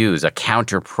new views, a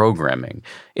counter-programming.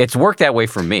 It's worked that way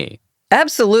for me.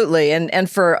 Absolutely. And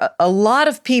for a lot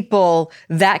of people,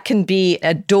 that can be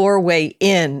a doorway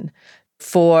in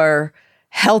for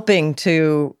helping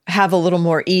to have a little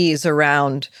more ease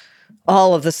around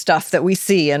all of the stuff that we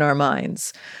see in our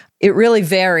minds. It really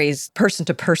varies person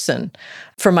to person.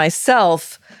 For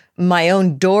myself, my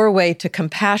own doorway to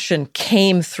compassion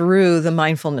came through the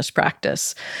mindfulness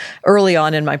practice. Early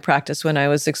on in my practice, when I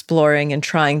was exploring and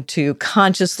trying to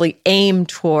consciously aim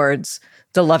towards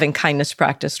the loving kindness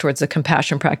practice, towards the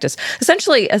compassion practice.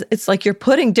 Essentially, it's like you're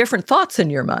putting different thoughts in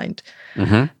your mind.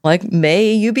 Mm-hmm. Like,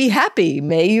 may you be happy,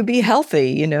 may you be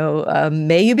healthy,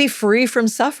 may you be free from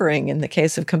suffering in the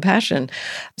case of compassion.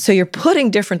 So you're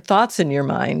putting different thoughts in your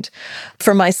mind.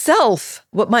 For myself,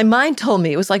 what my mind told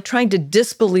me, it was like trying to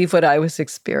disbelieve what I was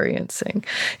experiencing.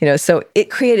 So it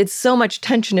created so much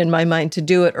tension in my mind to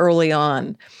do it early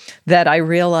on that I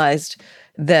realized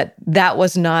that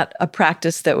was not a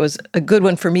practice that was a good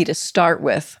one for me to start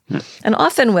with. And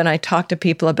often when I talk to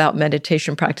people about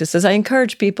meditation practices, I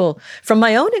encourage people from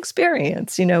my own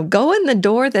experience, go in the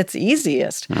door that's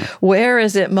easiest. Where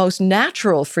is it most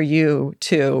natural for you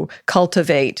to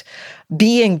cultivate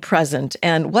being present,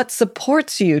 and what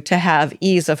supports you to have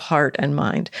ease of heart and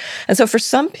mind? And so for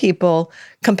some people,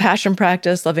 compassion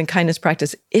practice, loving kindness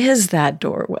practice is that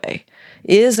doorway,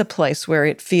 is a place where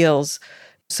it feels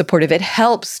supportive. It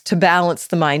helps to balance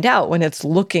the mind out when it's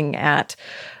looking at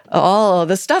all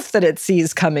the stuff that it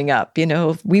sees coming up.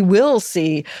 We will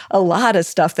see a lot of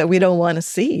stuff that we don't want to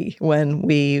see when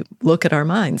we look at our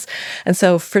minds. And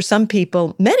so for some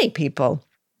people, many people,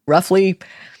 roughly,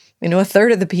 a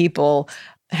third of the people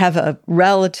have a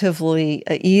relatively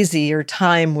easier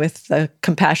time with the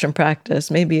compassion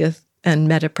practice, and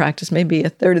metta practice. Maybe a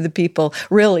third of the people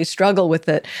really struggle with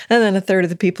it. And then a third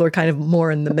of the people are kind of more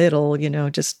in the middle,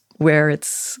 just where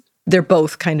they're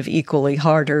both kind of equally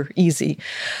hard or easy.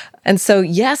 And so,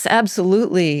 yes,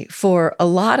 absolutely, for a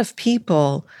lot of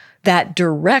people, that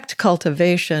direct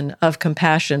cultivation of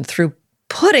compassion through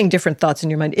putting different thoughts in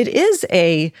your mind, it is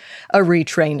a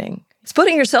retraining. It's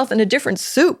putting yourself in a different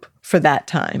soup for that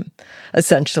time,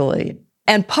 essentially.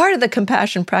 And part of the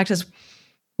compassion practice,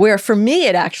 where for me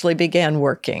it actually began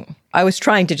working, I was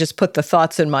trying to just put the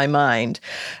thoughts in my mind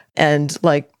and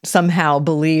somehow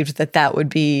believed that would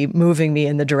be moving me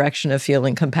in the direction of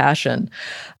feeling compassion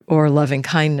or loving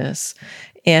kindness.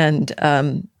 And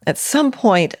at some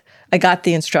point, I got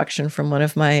the instruction from one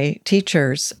of my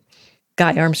teachers.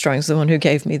 Guy Armstrong's the one who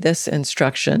gave me this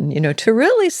instruction, to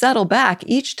really settle back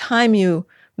each time you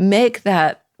make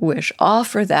that wish,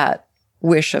 offer that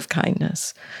wish of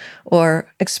kindness,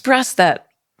 or express that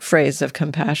phrase of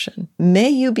compassion. May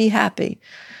you be happy.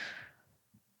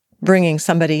 Bringing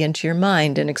somebody into your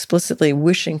mind and explicitly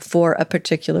wishing for a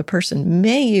particular person.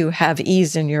 May you have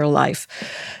ease in your life.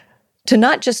 To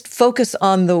not just focus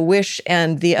on the wish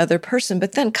and the other person,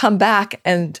 but then come back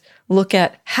and look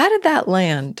at, how did that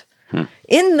land?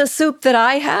 In the soup that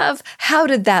I have, how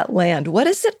did that land? What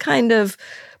is it kind of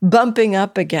bumping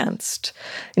up against?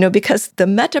 Because the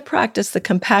metta practice, the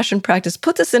compassion practice,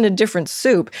 puts us in a different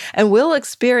soup, and we'll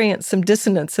experience some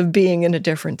dissonance of being in a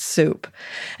different soup.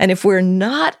 And if we're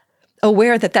not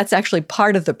aware that that's actually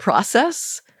part of the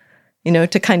process,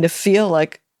 to kind of feel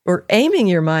like we're aiming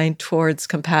your mind towards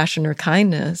compassion or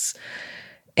kindness,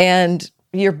 and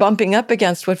you're bumping up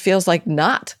against what feels like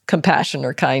not compassion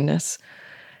or kindness,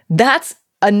 That's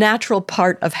a natural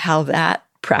part of how that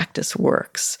practice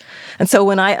works. And so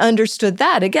when I understood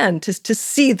that, again, to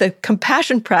see the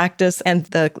compassion practice and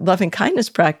the loving kindness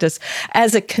practice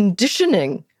as a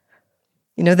conditioning,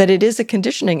 that it is a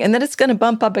conditioning and that it's going to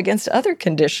bump up against other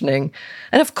conditioning.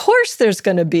 And of course, there's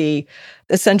going to be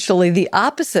essentially the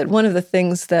opposite. One of the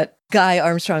things that Guy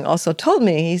Armstrong also told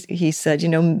me, he said,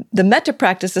 the metta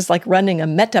practice is like running a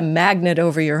metta magnet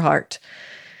over your heart.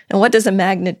 And what does a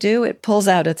magnet do? It pulls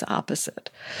out its opposite.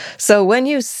 So when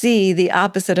you see the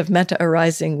opposite of metta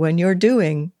arising when you're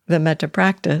doing the metta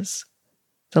practice,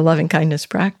 the loving kindness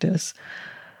practice,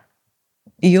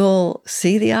 you'll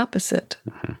see the opposite.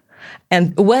 Mm-hmm.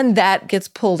 And when that gets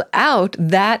pulled out,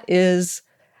 that is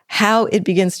how it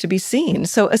begins to be seen.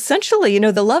 So essentially,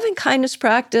 the loving kindness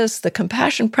practice, the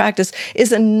compassion practice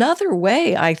is another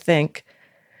way, I think,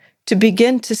 to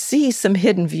begin to see some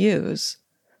hidden views,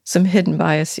 some hidden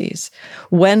biases.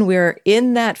 When we're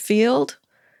in that field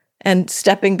and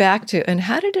stepping back to, and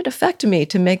how did it affect me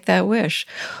to make that wish?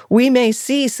 We may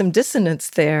see some dissonance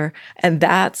there, and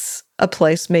that's a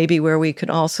place maybe where we can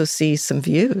also see some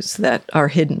views that are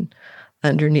hidden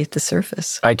underneath the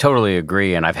surface. I totally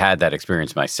agree. And I've had that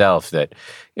experience myself that,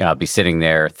 I'll be sitting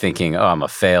there thinking, oh, I'm a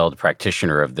failed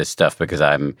practitioner of this stuff because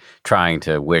I'm trying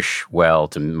to wish well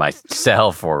to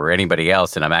myself or anybody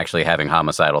else. And I'm actually having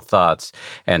homicidal thoughts.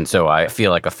 And so I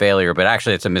feel like a failure, but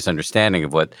actually it's a misunderstanding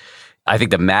of what I think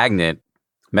the magnet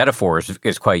metaphor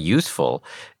is quite useful.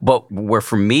 But where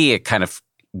for me, it kind of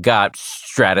got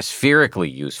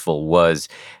stratospherically useful was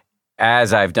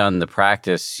as I've done the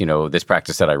practice, this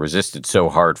practice that I resisted so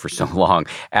hard for so long,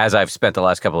 as I've spent the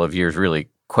last couple of years really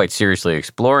quite seriously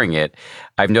exploring it,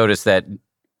 I've noticed that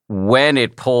when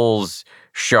it pulls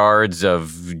shards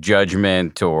of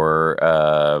judgment or,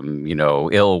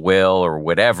 ill will or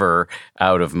whatever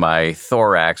out of my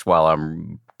thorax while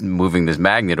I'm moving this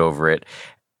magnet over it,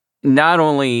 not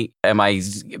only am I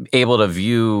able to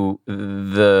view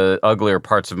the uglier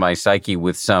parts of my psyche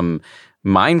with some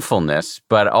mindfulness,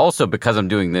 but also because I'm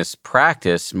doing this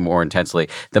practice more intensely,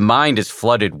 the mind is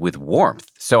flooded with warmth.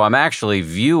 So I'm actually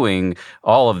viewing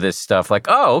all of this stuff like,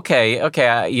 oh, okay,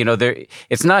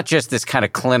 it's not just this kind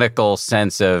of clinical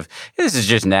sense of this is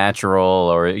just natural,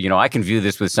 or I can view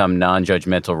this with some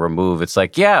non-judgmental remove. It's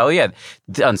like,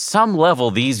 on some level,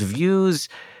 these views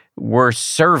were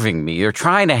serving me. They're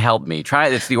trying to help me.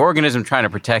 It's the organism trying to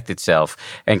protect itself.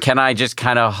 And can I just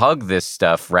kind of hug this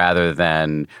stuff rather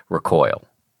than recoil?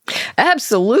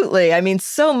 Absolutely. I mean,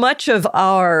 so much of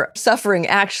our suffering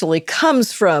actually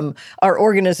comes from our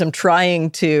organism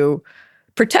trying to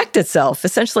protect itself.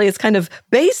 Essentially, it's kind of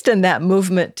based in that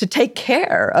movement to take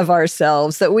care of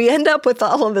ourselves that we end up with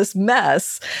all of this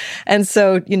mess. And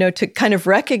so, to kind of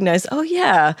recognize, oh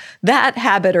yeah, that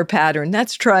habit or pattern,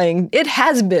 it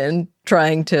has been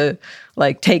trying to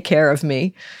take care of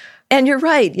me. And you're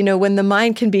right, when the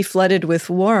mind can be flooded with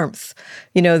warmth,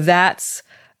 that's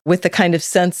with the kind of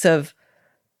sense of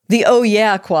the oh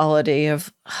yeah quality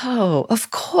of, oh, of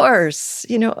course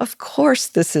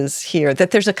this is here,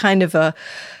 that there's a kind of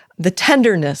the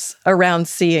tenderness around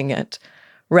seeing it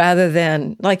rather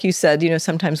than, like you said,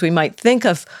 sometimes we might think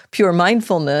of pure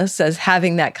mindfulness as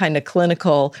having that kind of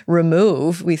clinical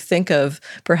remove. We think of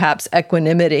perhaps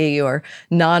equanimity or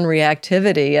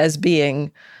non-reactivity as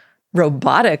being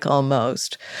robotic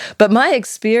almost. But my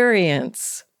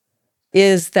experience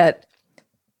is that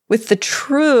with the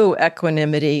true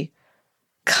equanimity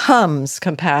comes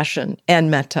compassion and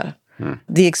metta.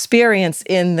 The experience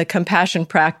in the compassion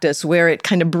practice where it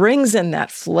kind of brings in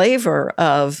that flavor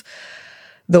of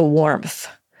the warmth.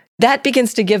 That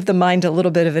begins to give the mind a little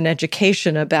bit of an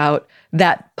education about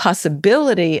that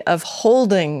possibility of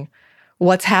holding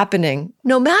what's happening,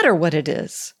 no matter what it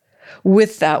is,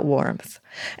 with that warmth.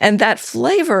 And that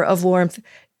flavor of warmth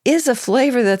is a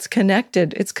flavor that's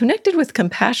connected. It's connected with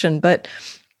compassion, but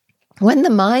when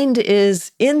the mind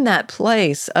is in that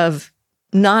place of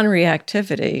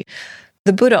non-reactivity,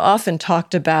 the Buddha often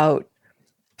talked about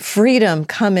freedom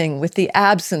coming with the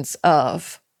absence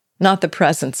of, not the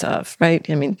presence of, right?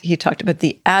 I mean, he talked about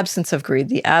the absence of greed,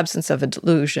 the absence of a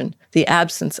delusion, the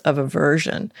absence of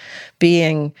aversion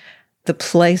being the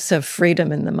place of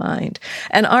freedom in the mind.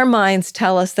 And our minds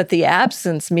tell us that the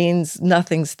absence means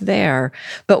nothing's there.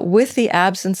 But with the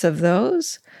absence of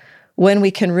those, when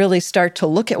we can really start to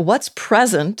look at what's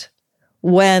present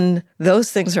when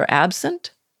those things are absent,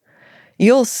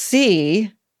 you'll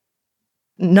see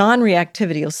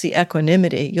non-reactivity, you'll see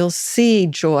equanimity, you'll see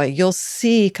joy, you'll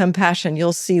see compassion,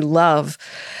 you'll see love.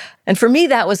 And for me,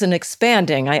 that was an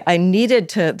expanding. I needed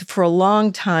to, for a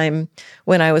long time,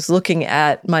 when I was looking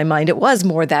at my mind, it was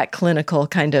more that clinical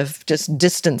kind of just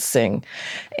distancing.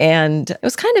 And it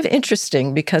was kind of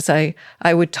interesting because I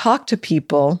would talk to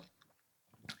people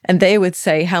and they would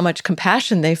say how much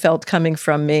compassion they felt coming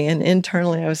from me. And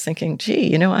internally, I was thinking,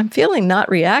 gee, I'm feeling not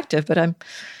reactive, but I'm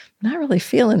not really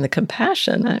feeling the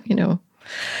compassion.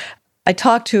 I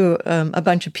talked to a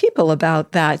bunch of people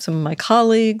about that, some of my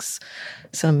colleagues,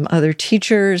 some other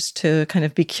teachers, to kind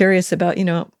of be curious about,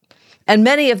 and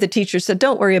many of the teachers said,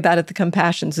 don't worry about it, the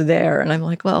compassion's there. And I'm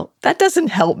like, well, that doesn't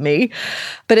help me.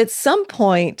 But at some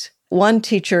point, one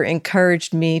teacher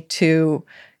encouraged me to,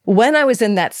 when I was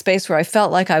in that space where I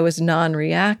felt like I was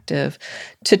non-reactive,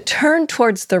 to turn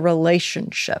towards the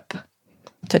relationship,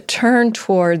 to turn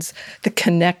towards the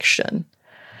connection.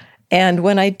 And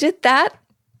when I did that,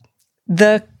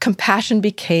 the compassion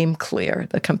became clear.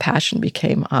 The compassion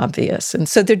became obvious. And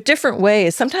so there are different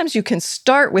ways. Sometimes you can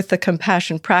start with the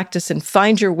compassion practice and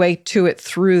find your way to it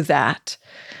through that.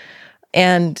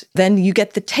 And then you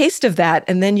get the taste of that,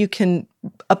 and then you can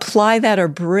apply that or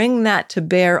bring that to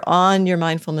bear on your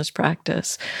mindfulness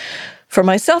practice. For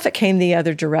myself, it came the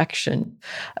other direction.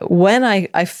 When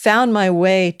I found my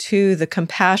way to the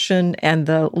compassion and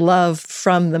the love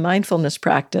from the mindfulness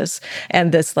practice,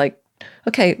 and this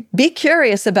okay, be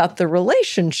curious about the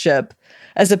relationship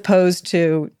as opposed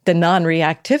to the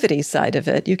non-reactivity side of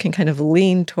it. You can kind of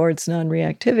lean towards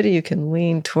non-reactivity. You can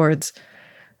lean towards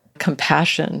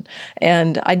compassion.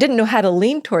 And I didn't know how to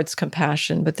lean towards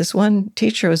compassion, but this one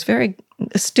teacher was very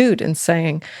astute in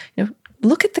saying,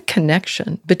 look at the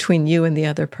connection between you and the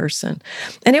other person.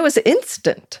 And it was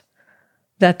instant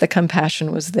that the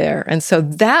compassion was there. And so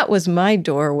that was my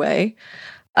doorway.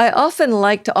 I often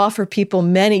like to offer people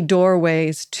many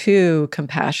doorways to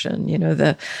compassion.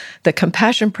 The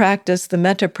compassion practice, the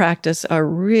metta practice are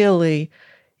really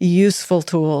useful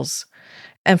tools.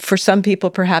 And for some people,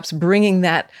 perhaps bringing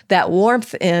that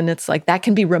warmth in, it's like that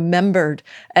can be remembered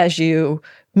as you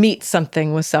meet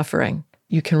something with suffering.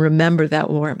 You can remember that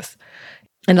warmth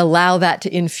and allow that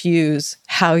to infuse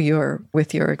how you're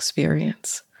with your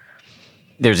experience.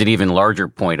 There's an even larger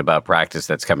point about practice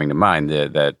that's coming to mind,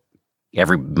 that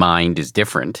every mind is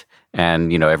different,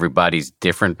 and, everybody's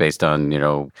different based on,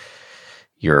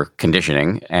 your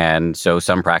conditioning. And so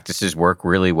some practices work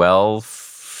really well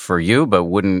for you, but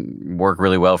wouldn't work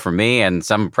really well for me. And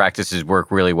some practices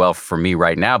work really well for me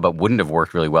right now, but wouldn't have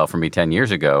worked really well for me 10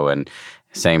 years ago. And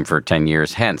same for 10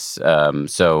 years hence.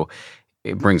 So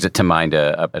it brings it to mind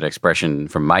an expression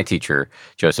from my teacher,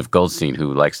 Joseph Goldstein,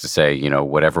 who likes to say,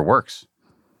 whatever works.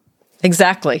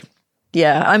 Exactly.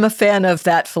 Yeah, I'm a fan of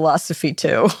that philosophy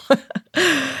too.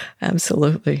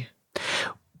 Absolutely.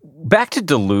 Back to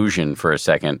delusion for a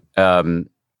second.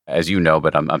 As you know,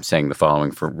 but I'm saying the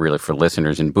following for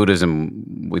listeners. In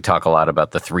Buddhism, we talk a lot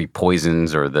about the three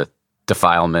poisons or the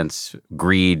defilements: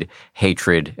 greed,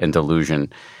 hatred, and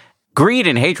delusion. Greed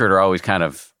and hatred are always kind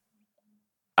of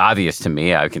obvious to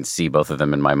me. I can see both of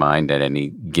them in my mind at any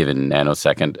given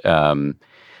nanosecond.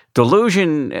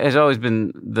 Delusion has always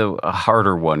been the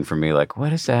harder one for me. Like,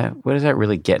 what is that? What is that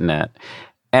really getting at?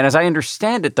 And as I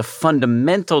understand it, the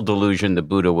fundamental delusion the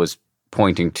Buddha was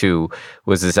pointing to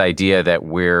was this idea that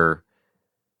we're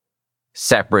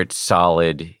separate,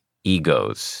 solid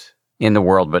egos in the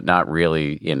world, but not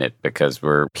really in it, because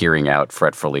we're peering out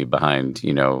fretfully behind,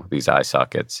 these eye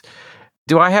sockets.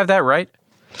 Do I have that right?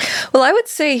 Well, I would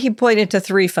say he pointed to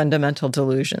three fundamental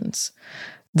delusions.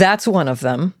 That's one of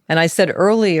them. And I said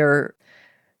earlier,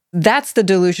 that's the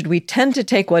delusion. We tend to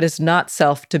take what is not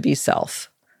self to be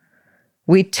self.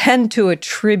 We tend to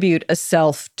attribute a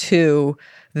self to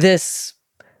this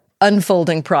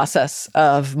unfolding process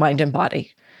of mind and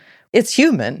body. It's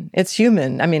human. It's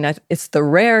human. I mean, it's the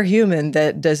rare human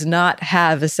that does not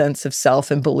have a sense of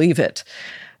self and believe it.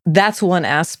 That's one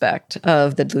aspect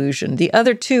of the delusion. The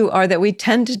other two are that we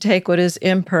tend to take what is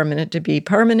impermanent to be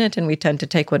permanent, and we tend to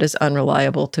take what is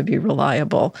unreliable to be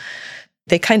reliable.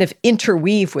 They kind of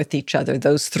interweave with each other,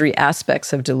 those three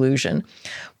aspects of delusion.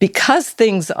 Because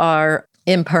things are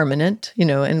impermanent,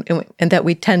 and that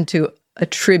we tend to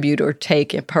attribute or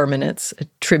take impermanence,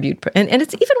 attribute, and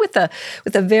it's even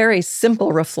with a very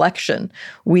simple reflection,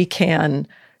 we can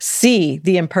see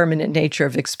the impermanent nature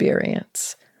of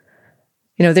experience.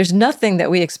 There's nothing that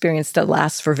we experience that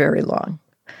lasts for very long.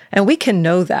 And we can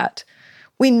know that.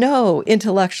 We know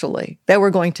intellectually that we're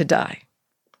going to die,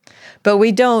 but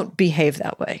we don't behave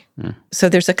that way. So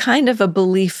there's a kind of a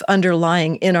belief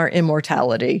underlying in our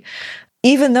immortality.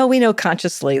 even though we know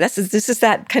consciously, this is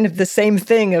that kind of the same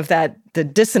thing of the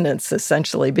dissonance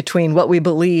essentially between what we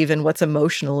believe and what's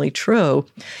emotionally true.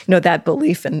 That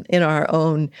belief in our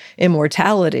own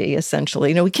immortality,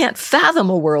 essentially. We can't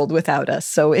fathom a world without us,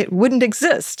 so it wouldn't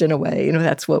exist in a way.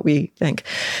 That's what we think.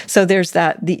 So there's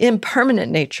the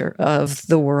impermanent nature of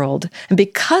the world. And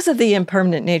because of the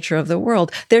impermanent nature of the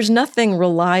world, there's nothing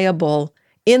reliable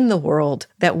in the world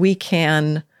that we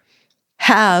can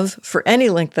have for any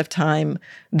length of time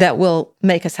that will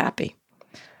make us happy,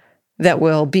 that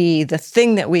will be the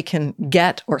thing that we can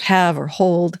get or have or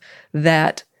hold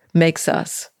that makes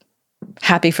us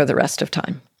happy for the rest of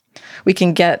time. We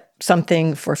can get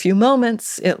something for a few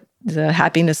moments. The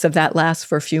happiness of that lasts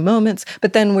for a few moments,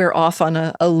 but then we're off on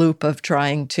a loop of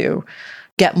trying to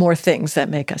get more things that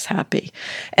make us happy.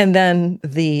 And then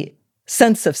the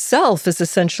sense of self is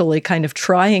essentially kind of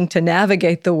trying to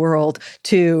navigate the world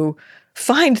to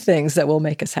find things that will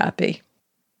make us happy.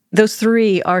 Those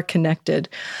three are connected.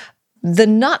 The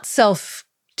not-self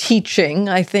teaching,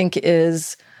 I think,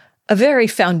 is a very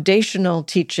foundational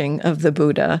teaching of the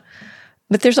Buddha.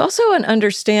 But there's also an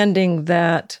understanding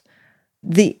that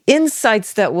the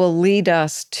insights that will lead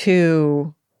us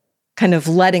to kind of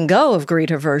letting go of greed,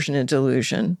 aversion, and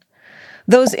delusion,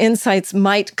 those insights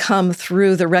might come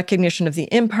through the recognition of the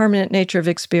impermanent nature of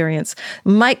experience,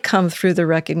 might come through the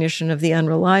recognition of the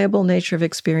unreliable nature of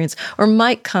experience, or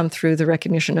might come through the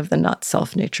recognition of the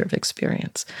not-self nature of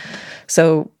experience.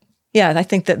 So, yeah, I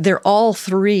think that they're all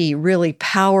three really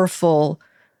powerful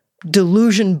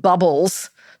delusion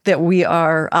bubbles that we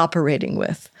are operating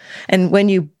with. And when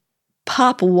you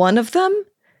pop one of them,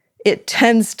 it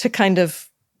tends to kind of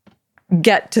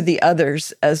get to the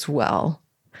others as well,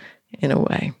 in a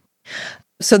way.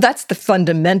 So that's the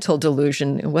fundamental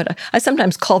delusion. What I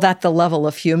sometimes call that the level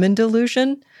of human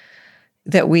delusion,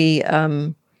 that we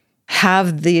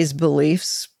have these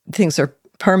beliefs, things are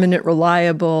permanent,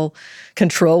 reliable,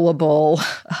 controllable,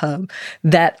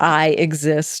 that I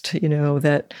exist,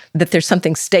 that there's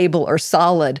something stable or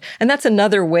solid. And that's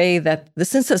another way that the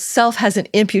sense of self has an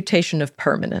imputation of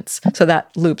permanence. So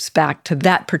that loops back to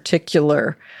that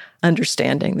particular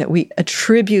understanding that we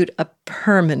attribute a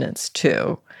permanence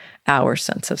to our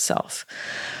sense of self.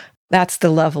 That's the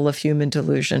level of human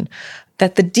delusion.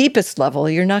 At the deepest level,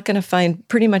 you're not going to find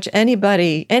pretty much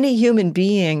anybody, any human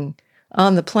being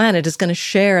on the planet is going to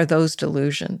share those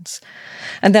delusions.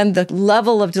 And then the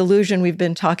level of delusion we've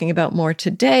been talking about more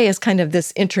today is kind of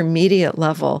this intermediate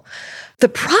level. The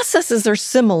processes are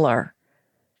similar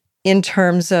in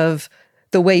terms of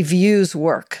the way views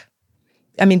work.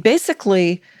 I mean,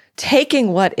 basically,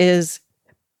 taking what is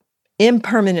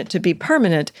impermanent to be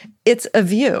permanent, it's a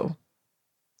view.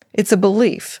 It's a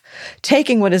belief.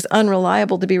 Taking what is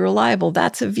unreliable to be reliable,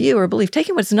 that's a view or belief.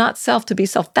 Taking what's not self to be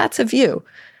self, that's a view.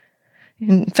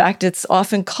 In fact, it's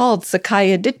often called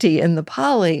Sakkaya Ditthi in the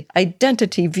Pali,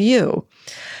 identity view.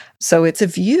 So it's a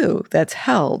view that's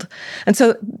held. And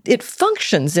so it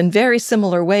functions in very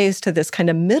similar ways to this kind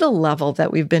of middle level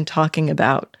that we've been talking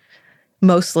about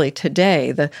mostly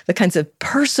today, the kinds of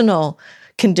personal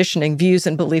conditioning, views,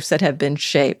 and beliefs that have been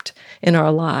shaped in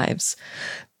our lives.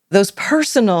 Those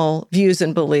personal views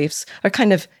and beliefs are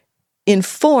kind of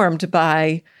informed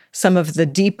by some of the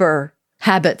deeper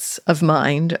habits of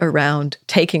mind around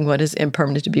taking what is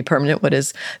impermanent to be permanent, what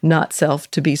is not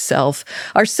self to be self.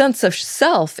 Our sense of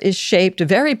self is shaped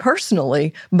very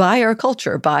personally by our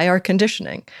culture, by our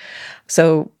conditioning.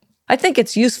 So I think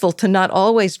it's useful to not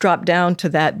always drop down to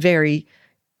that very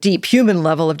deep human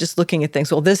level of just looking at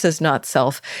things, well, this is not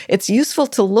self. It's useful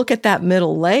to look at that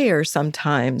middle layer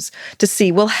sometimes to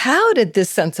see, well, how did this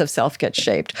sense of self get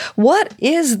shaped? What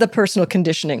is the personal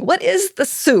conditioning? What is the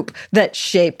soup that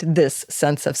shaped this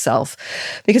sense of self?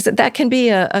 Because that can be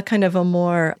a kind of a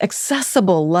more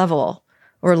accessible level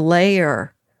or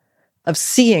layer of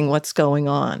seeing what's going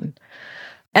on.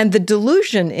 And the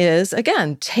delusion is,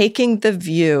 again, taking the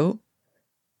view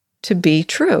to be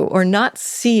true or not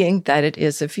seeing that it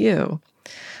is a view.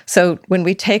 So when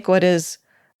we take what is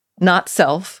not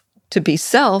self to be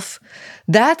self,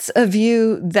 that's a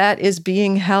view that is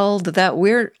being held that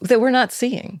we're not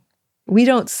seeing. We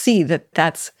don't see that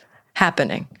that's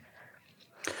happening.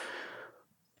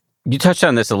 You touched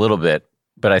on this a little bit,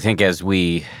 but I think as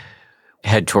we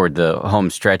head toward the home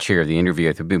stretch here of the interview,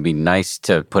 I think it would be nice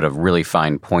to put a really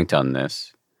fine point on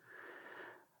this.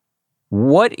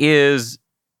 What is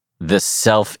the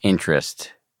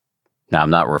self-interest? Now, I'm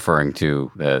not referring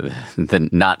to the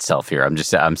not self here.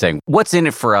 I'm saying, what's in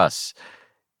it for us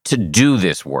to do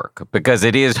this work? Because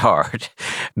it is hard.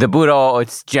 The Buddha,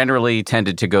 it's generally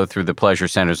tended to go through the pleasure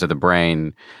centers of the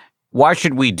brain. Why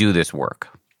should we do this work?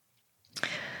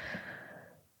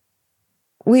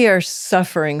 we are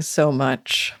suffering so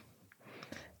much.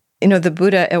 You know, the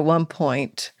Buddha at one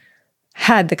point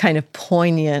had the kind of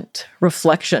poignant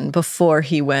reflection before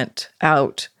he went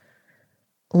out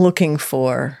looking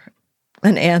for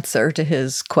an answer to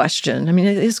his question. I mean,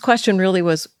 his question really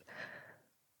was,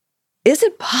 is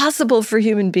it possible for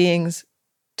human beings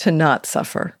to not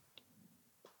suffer?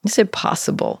 Is it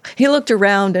possible? He looked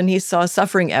around and he saw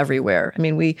suffering everywhere. I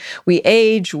mean, we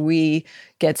age, we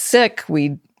get sick,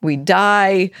 we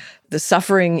die. The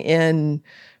suffering in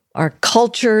our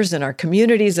cultures and our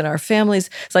communities and our families,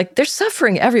 it's like there's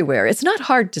suffering everywhere. It's not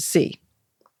hard to see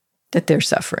that there's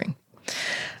suffering.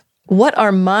 What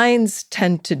our minds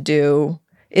tend to do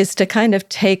is to kind of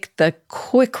take the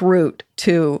quick route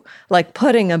to like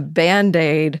putting a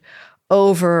Band-Aid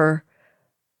over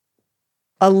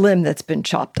a limb that's been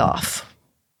chopped off.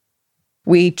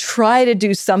 We try to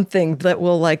do something that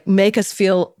will like make us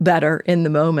feel better in the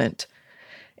moment.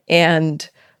 And,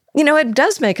 you know, it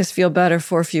does make us feel better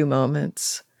for a few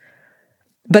moments.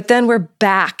 But then we're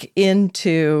back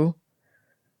into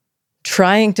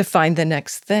trying to find the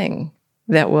next thing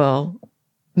that will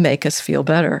make us feel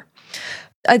better.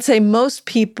 I'd say most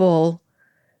people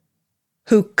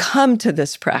who come to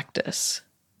this practice,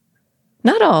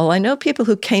 not all, I know people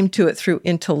who came to it through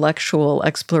intellectual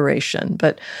exploration,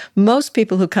 but most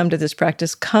people who come to this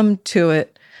practice come to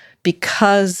it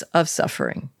because of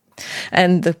suffering.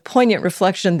 And the poignant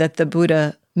reflection that the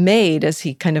Buddha made as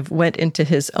he kind of went into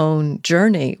his own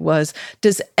journey was,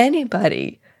 does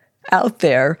anybody out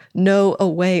there know a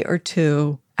way or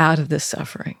two out of this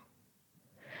suffering?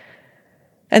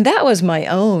 And that was my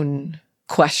own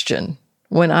question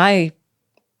when I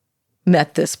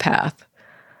met this path.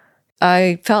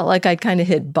 I felt like I'd kind of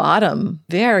hit bottom,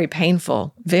 very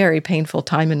painful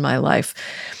time in my life.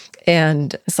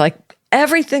 And it's like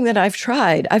everything that I've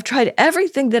tried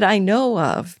everything that I know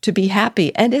of to be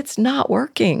happy, and it's not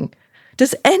working.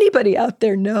 Does anybody out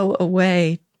there know a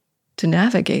way to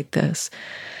navigate this?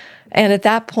 And at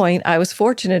that point, I was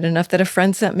fortunate enough that a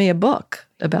friend sent me a book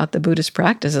about the Buddhist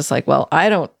practice. It's like, well, I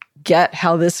don't get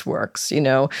how this works. You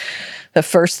know, the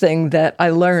first thing that I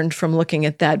learned from looking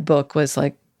at that book was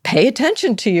like, pay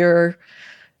attention to your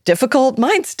difficult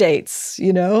mind states,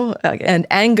 you know, and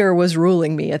anger was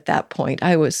ruling me at that point.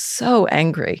 I was so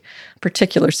angry. A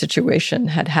particular situation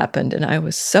had happened and I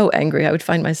was so angry. I would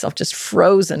find myself just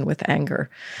frozen with anger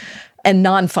and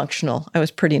non-functional. I was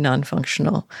pretty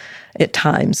non-functional at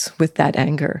times with that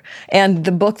anger. And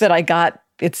the book that I got,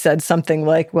 it said something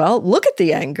like, well, look at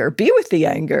the anger, be with the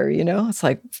anger, you know? It's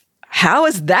like, how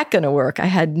is that going to work? I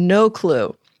had no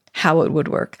clue how it would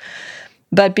work.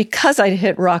 But because I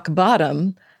hit rock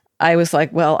bottom, I was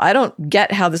like, well, I don't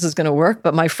get how this is going to work,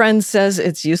 but my friend says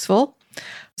it's useful.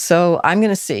 So I'm going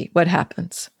to see what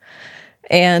happens.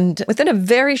 And within a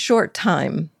very short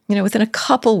time, you know, within a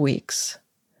couple weeks,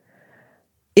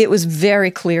 it was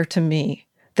very clear to me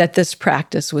that this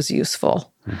practice was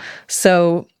useful.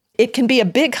 So it can be a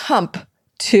big hump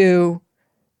to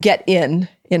get in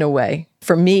a way.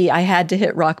 For me, I had to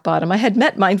hit rock bottom. I had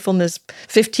met mindfulness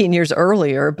 15 years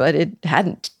earlier, but it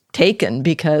hadn't taken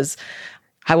because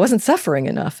I wasn't suffering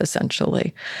enough,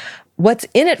 essentially. What's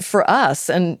in it for us,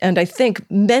 and I think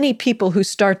many people who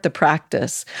start the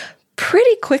practice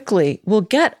pretty quickly will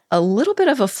get a little bit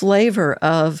of a flavor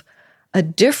of a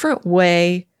different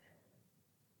way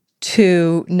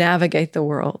to navigate the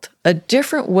world, a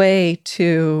different way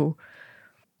to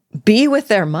be with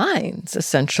their minds,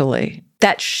 essentially.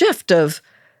 That shift of,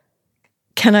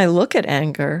 can I look at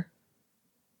anger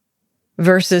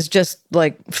versus just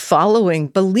like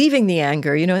believing the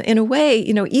anger, you know, in a way,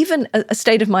 you know, even a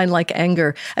state of mind like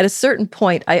anger, at a certain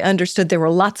point, I understood there were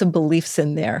lots of beliefs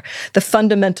in there. The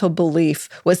fundamental belief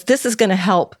was, this is going to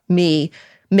help me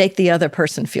make the other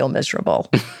person feel miserable.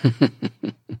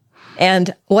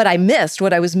 And what I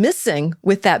was missing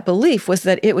with that belief was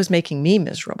that it was making me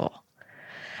miserable.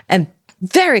 And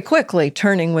very quickly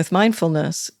turning with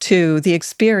mindfulness to the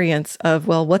experience of,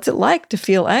 well, what's it like to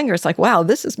feel anger? It's like, wow,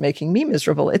 this is making me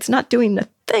miserable. It's not doing a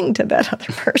thing to that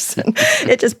other person.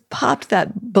 It just popped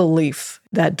that belief,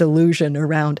 that delusion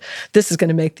around, this is going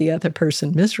to make the other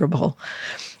person miserable.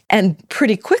 And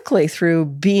pretty quickly through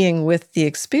being with the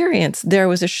experience, there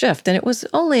was a shift. And it was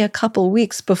only a couple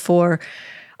weeks before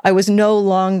I was no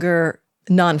longer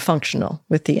non-functional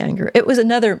with the anger. It was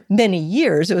another many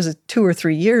years. It was 2 or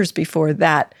 3 years before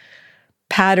that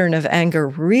pattern of anger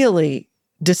really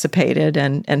dissipated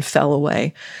and fell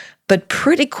away. But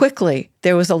pretty quickly,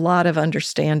 there was a lot of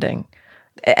understanding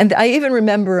And I even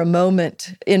remember a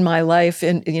moment in my life,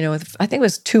 I think it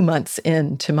was 2 months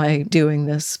into my doing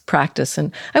this practice,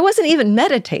 and I wasn't even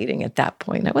meditating at that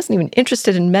point. I wasn't even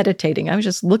interested in meditating. I was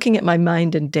just looking at my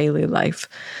mind in daily life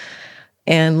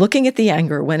and looking at the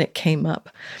anger when it came up.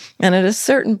 And at a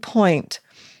certain point,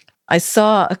 I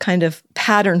saw a kind of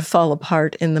pattern fall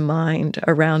apart in the mind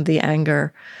around the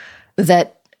anger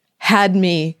that had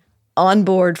me on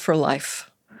board for life.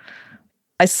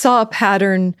 I saw a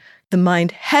pattern, the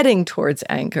mind heading towards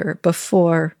anger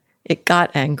before it got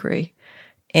angry.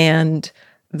 And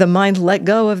the mind let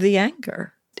go of the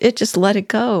anger. It just let it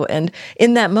go. And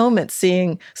in that moment,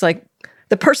 it's like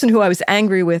the person who I was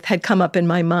angry with had come up in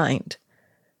my mind.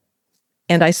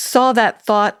 And I saw that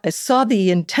thought. I saw the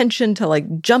intention to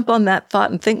like jump on that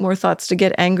thought and think more thoughts to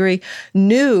get angry,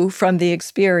 knew from the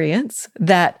experience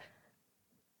that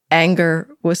anger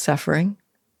was suffering,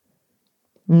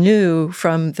 knew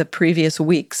from the previous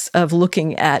weeks of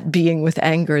looking at being with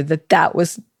anger that that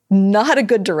was not a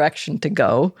good direction to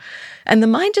go. And the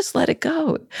mind just let it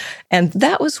go. And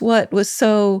that was what was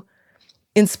so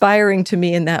inspiring to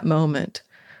me in that moment,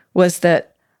 was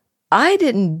that I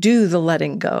didn't do the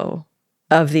letting go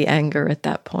of the anger at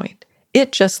that point.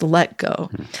 It just let go.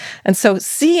 And so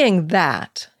seeing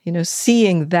that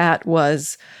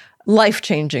was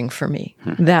life-changing for me,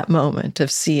 that moment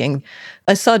of seeing.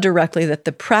 I saw directly that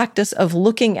the practice of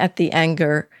looking at the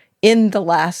anger in the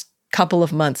last couple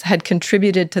of months had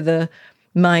contributed to the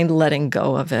mind letting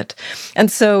go of it.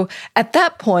 And so at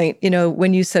that point,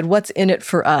 when you said, what's in it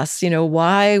for us?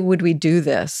 Why would we do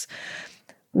this?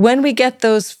 When we get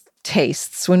those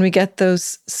tastes, when we get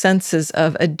those senses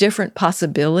of a different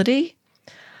possibility,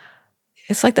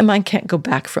 it's like the mind can't go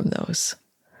back from those.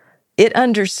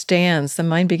 The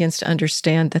mind begins to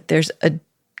understand that there's a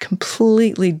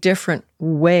completely different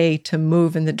way to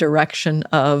move in the direction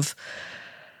of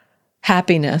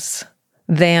happiness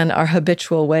than our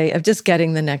habitual way of just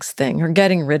getting the next thing or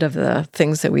getting rid of the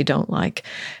things that we don't like.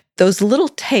 Those little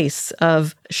tastes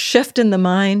of shift in the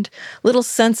mind, little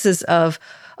senses of,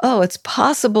 oh, it's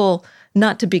possible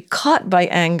not to be caught by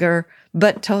anger,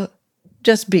 but to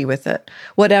just be with it,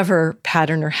 whatever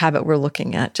pattern or habit we're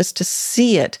looking at, just to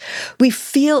see it. We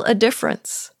feel a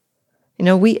difference.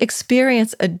 We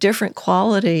experience a different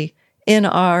quality in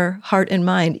our heart and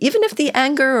mind. Even if the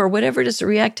anger or whatever it is, the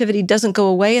reactivity doesn't go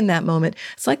away in that moment,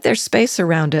 it's like there's space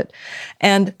around it.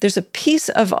 And there's a piece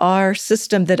of our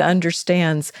system that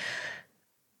understands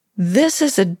this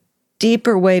is a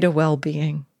deeper way to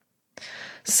well-being.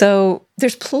 So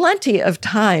there's plenty of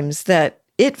times that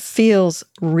it feels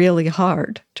really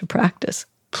hard to practice.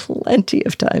 Plenty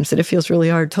of times that it feels really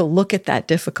hard to look at that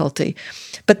difficulty.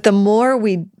 But the more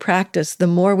we practice, the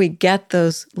more we get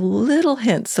those little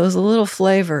hints, those little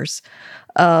flavors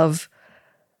of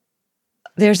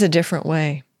there's a different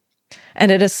way.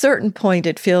 And at a certain point,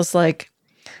 it feels like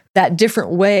that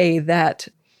different way that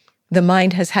the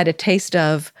mind has had a taste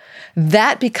of,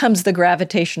 that becomes the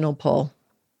gravitational pull.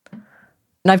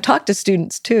 And I've talked to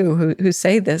students too who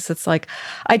say this. It's like,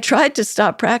 I tried to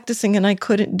stop practicing and I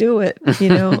couldn't do it.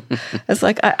 It's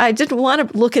like, I didn't want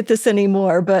to look at this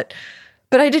anymore, but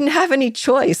I didn't have any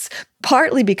choice.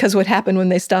 Partly because what happened when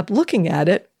they stopped looking at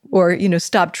it or,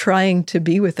 stopped trying to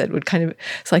be with it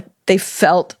it's like they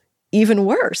felt even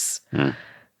worse.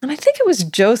 And I think it was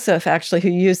Joseph actually who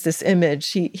used this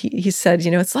image. He said,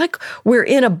 it's like we're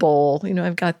in a bowl.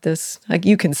 I've got this, like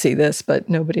you can see this, but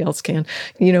nobody else can.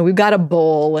 We've got a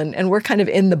bowl and we're kind of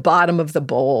in the bottom of the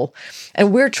bowl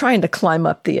and we're trying to climb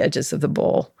up the edges of the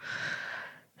bowl.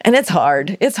 And it's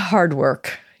hard. It's hard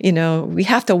work. We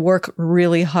have to work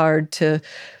really hard to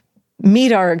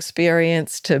meet our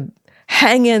experience, to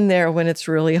hang in there when it's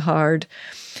really hard.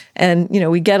 And,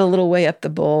 we get a little way up the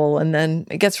bowl and then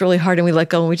it gets really hard and we let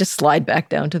go and we just slide back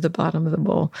down to the bottom of the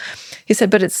bowl. He said,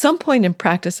 but at some point in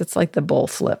practice, it's like the bowl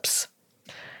flips.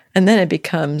 And then it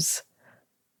becomes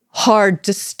hard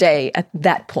to stay at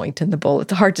that point in the bowl.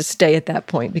 It's hard to stay at that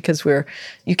point because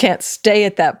you can't stay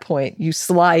at that point. You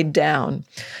slide down.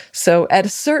 So at a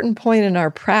certain point in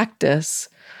our practice,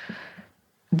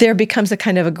 there becomes a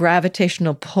kind of a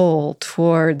gravitational pull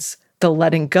towards the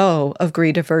letting go of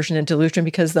greed, aversion, and delusion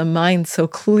because the mind so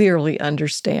clearly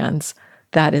understands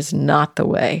that is not the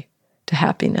way to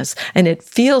happiness. And it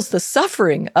feels the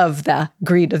suffering of the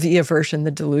greed, of the aversion, the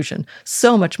delusion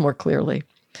so much more clearly.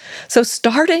 So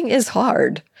starting is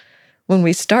hard. When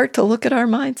we start to look at our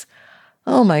minds,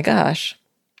 oh my gosh,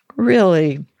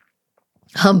 really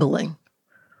humbling,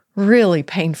 really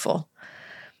painful.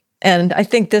 And I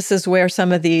think this is where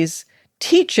some of these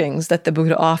teachings that the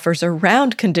Buddha offers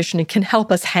around conditioning can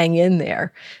help us hang in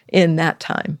there in that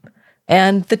time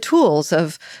And the tools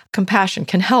of compassion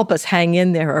can help us hang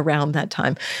in there around that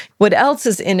time. What else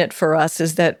is in it for us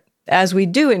is that as we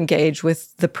do engage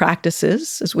with the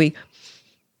practices, as we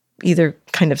either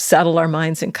kind of settle our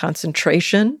minds in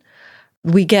concentration,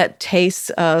 we get tastes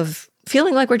of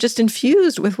feeling like we're just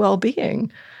infused with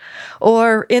well-being.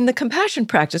 Or in the compassion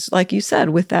practice, like you said,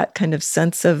 with that kind of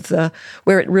sense of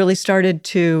where it really started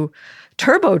to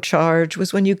turbocharge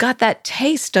was when you got that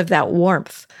taste of that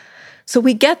warmth. So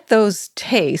we get those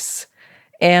tastes,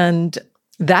 and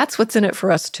that's what's in it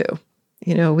for us too.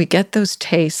 We get those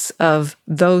tastes of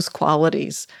those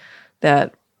qualities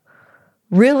that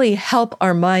really help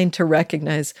our mind to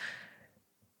recognize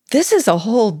this is a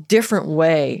whole different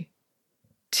way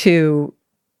to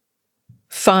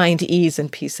find ease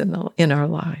and peace in our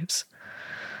lives.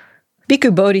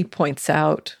 Bhikkhu Bodhi points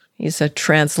out, he's a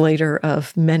translator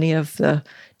of many of the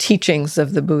teachings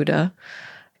of the Buddha.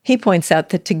 He points out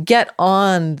that to get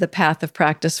on the path of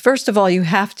practice, first of all, you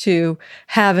have to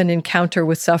have an encounter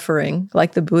with suffering,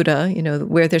 like the Buddha,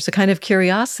 where there's a kind of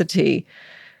curiosity.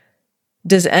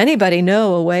 Does anybody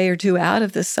know a way or two out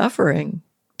of this suffering?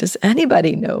 Does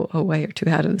anybody know a way or two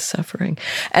out of the suffering?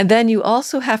 And then you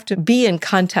also have to be in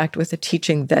contact with a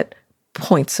teaching that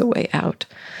points a way out.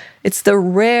 It's the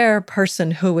rare person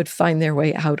who would find their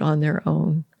way out on their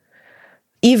own,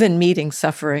 even meeting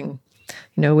suffering,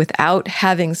 without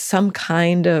having some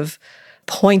kind of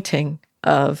pointing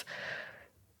of,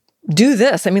 do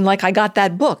this. Like I got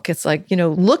that book. It's like,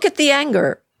 look at the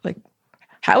anger. Like,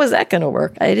 how is that going to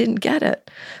work? I didn't get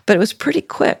it. But it was pretty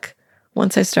quick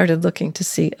once I started looking to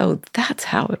see, oh, that's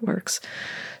how it works.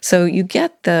 So you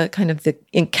get the kind of the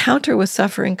encounter with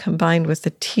suffering combined with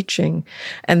the teaching,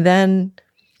 and then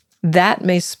that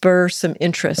may spur some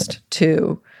interest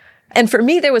too. And for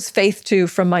me, there was faith too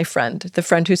from my friend, the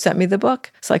friend who sent me the book.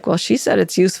 It's like, well, she said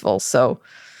it's useful, so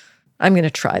I'm going to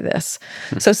try this.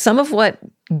 So some of what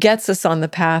gets us on the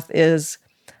path is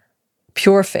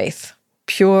pure faith,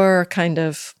 pure kind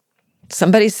of,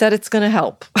 somebody said it's going to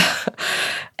help.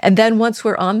 And then once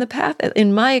we're on the path,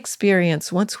 in my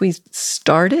experience, once we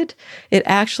started, it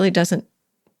actually doesn't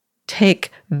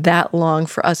take that long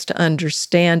for us to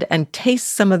understand and taste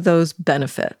some of those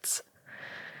benefits.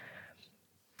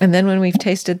 And then when we've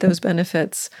tasted those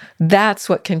benefits, that's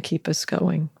what can keep us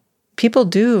going. People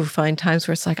do find times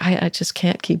where it's like, I just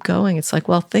can't keep going. It's like,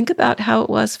 well, think about how it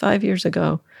was 5 years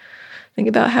ago. Think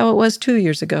about how it was 2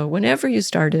 years ago. Whenever you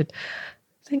started,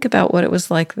 think about what it was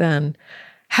like then.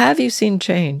 Have you seen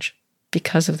change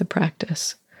because of the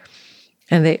practice?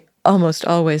 And they almost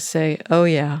always say, oh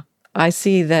yeah, I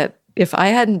see that if I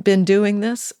hadn't been doing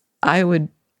this, I would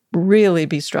really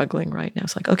be struggling right now.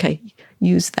 It's like, okay,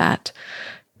 use that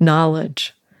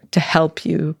knowledge to help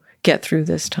you get through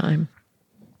this time.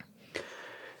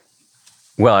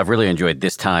 Well, I've really enjoyed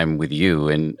this time with you,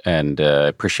 and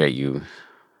appreciate you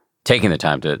taking the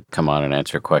time to come on and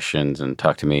answer questions and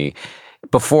talk to me.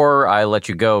 Before I let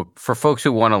you go, for folks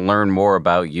who want to learn more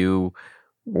about you,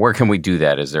 where can we do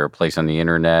that? Is there a place on the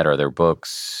internet? Are there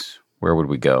books? Where would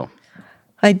we go?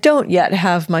 I don't yet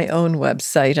have my own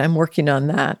website. I'm working on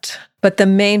that. But the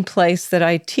main place that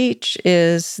I teach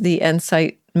is the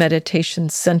Insight Meditation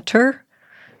Center,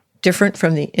 different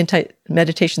from the Insight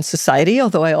Meditation Society,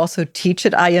 although I also teach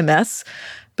at IMS.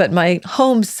 But my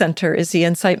home center is the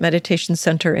Insight Meditation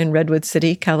Center in Redwood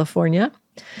City, California.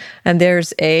 And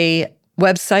there's a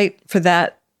website for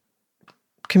that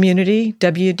community,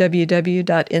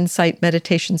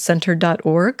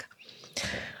 www.insightmeditationcenter.org.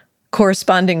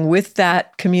 Corresponding with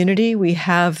that community, we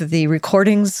have the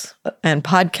recordings and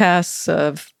podcasts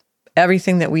of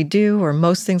everything that we do, or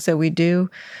most things that we do,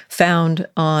 found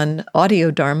on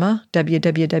Audio Dharma,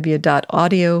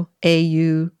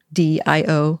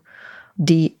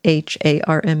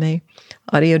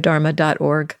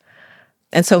 audiodharma.org.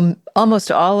 And so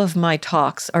almost all of my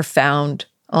talks are found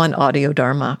on Audio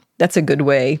Dharma. That's a good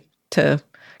way to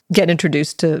get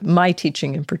introduced to my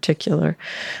teaching in particular.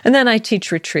 And then I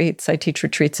teach retreats. I teach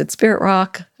retreats at Spirit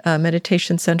Rock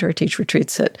Meditation Center. I teach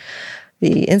retreats at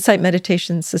the Insight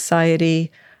Meditation Society.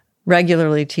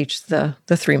 Regularly teach the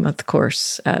 3-month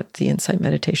course at the Insight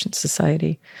Meditation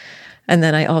Society. And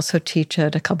then I also teach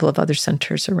at a couple of other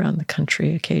centers around the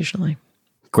country occasionally.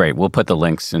 Great. We'll put the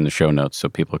links in the show notes so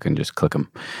people can just click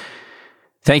them.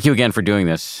 Thank you again for doing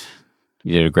this.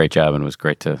 You did a great job, and it was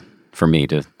great for me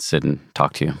to sit and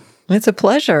talk to you. It's a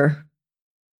pleasure.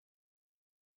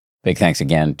 Big thanks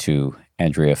again to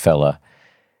Andrea Fella.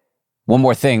 One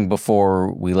more thing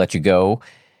before we let you go.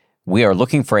 We are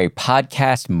looking for a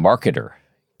podcast marketer.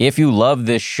 If you love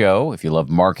this show, if you love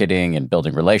marketing and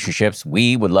building relationships,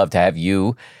 we would love to have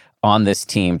you on this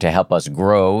team to help us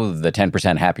grow the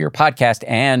 10% Happier podcast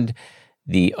and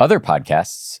the other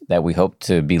podcasts that we hope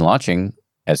to be launching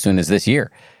as soon as this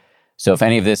year. So if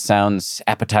any of this sounds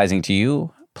appetizing to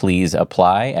you, please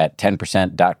apply at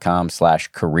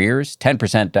 10%.com/careers,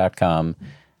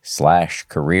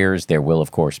 10%.com/careers. There will,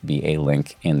 of course, be a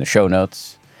link in the show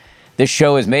notes. This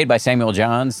show is made by Samuel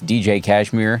Johns, DJ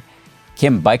Kashmir,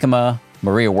 Kim Bikema,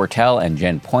 Maria Wortel, and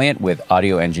Jen Poyant, with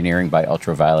audio engineering by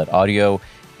Ultraviolet Audio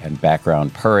and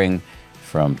background purring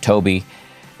from Toby.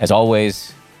 As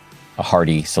always, a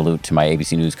hearty salute to my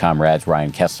ABC News comrades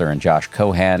Ryan Kessler and Josh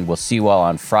Cohan. We'll see you all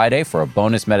on Friday for a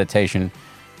bonus meditation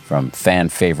from fan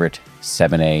favorite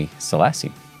 7A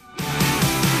Selassie.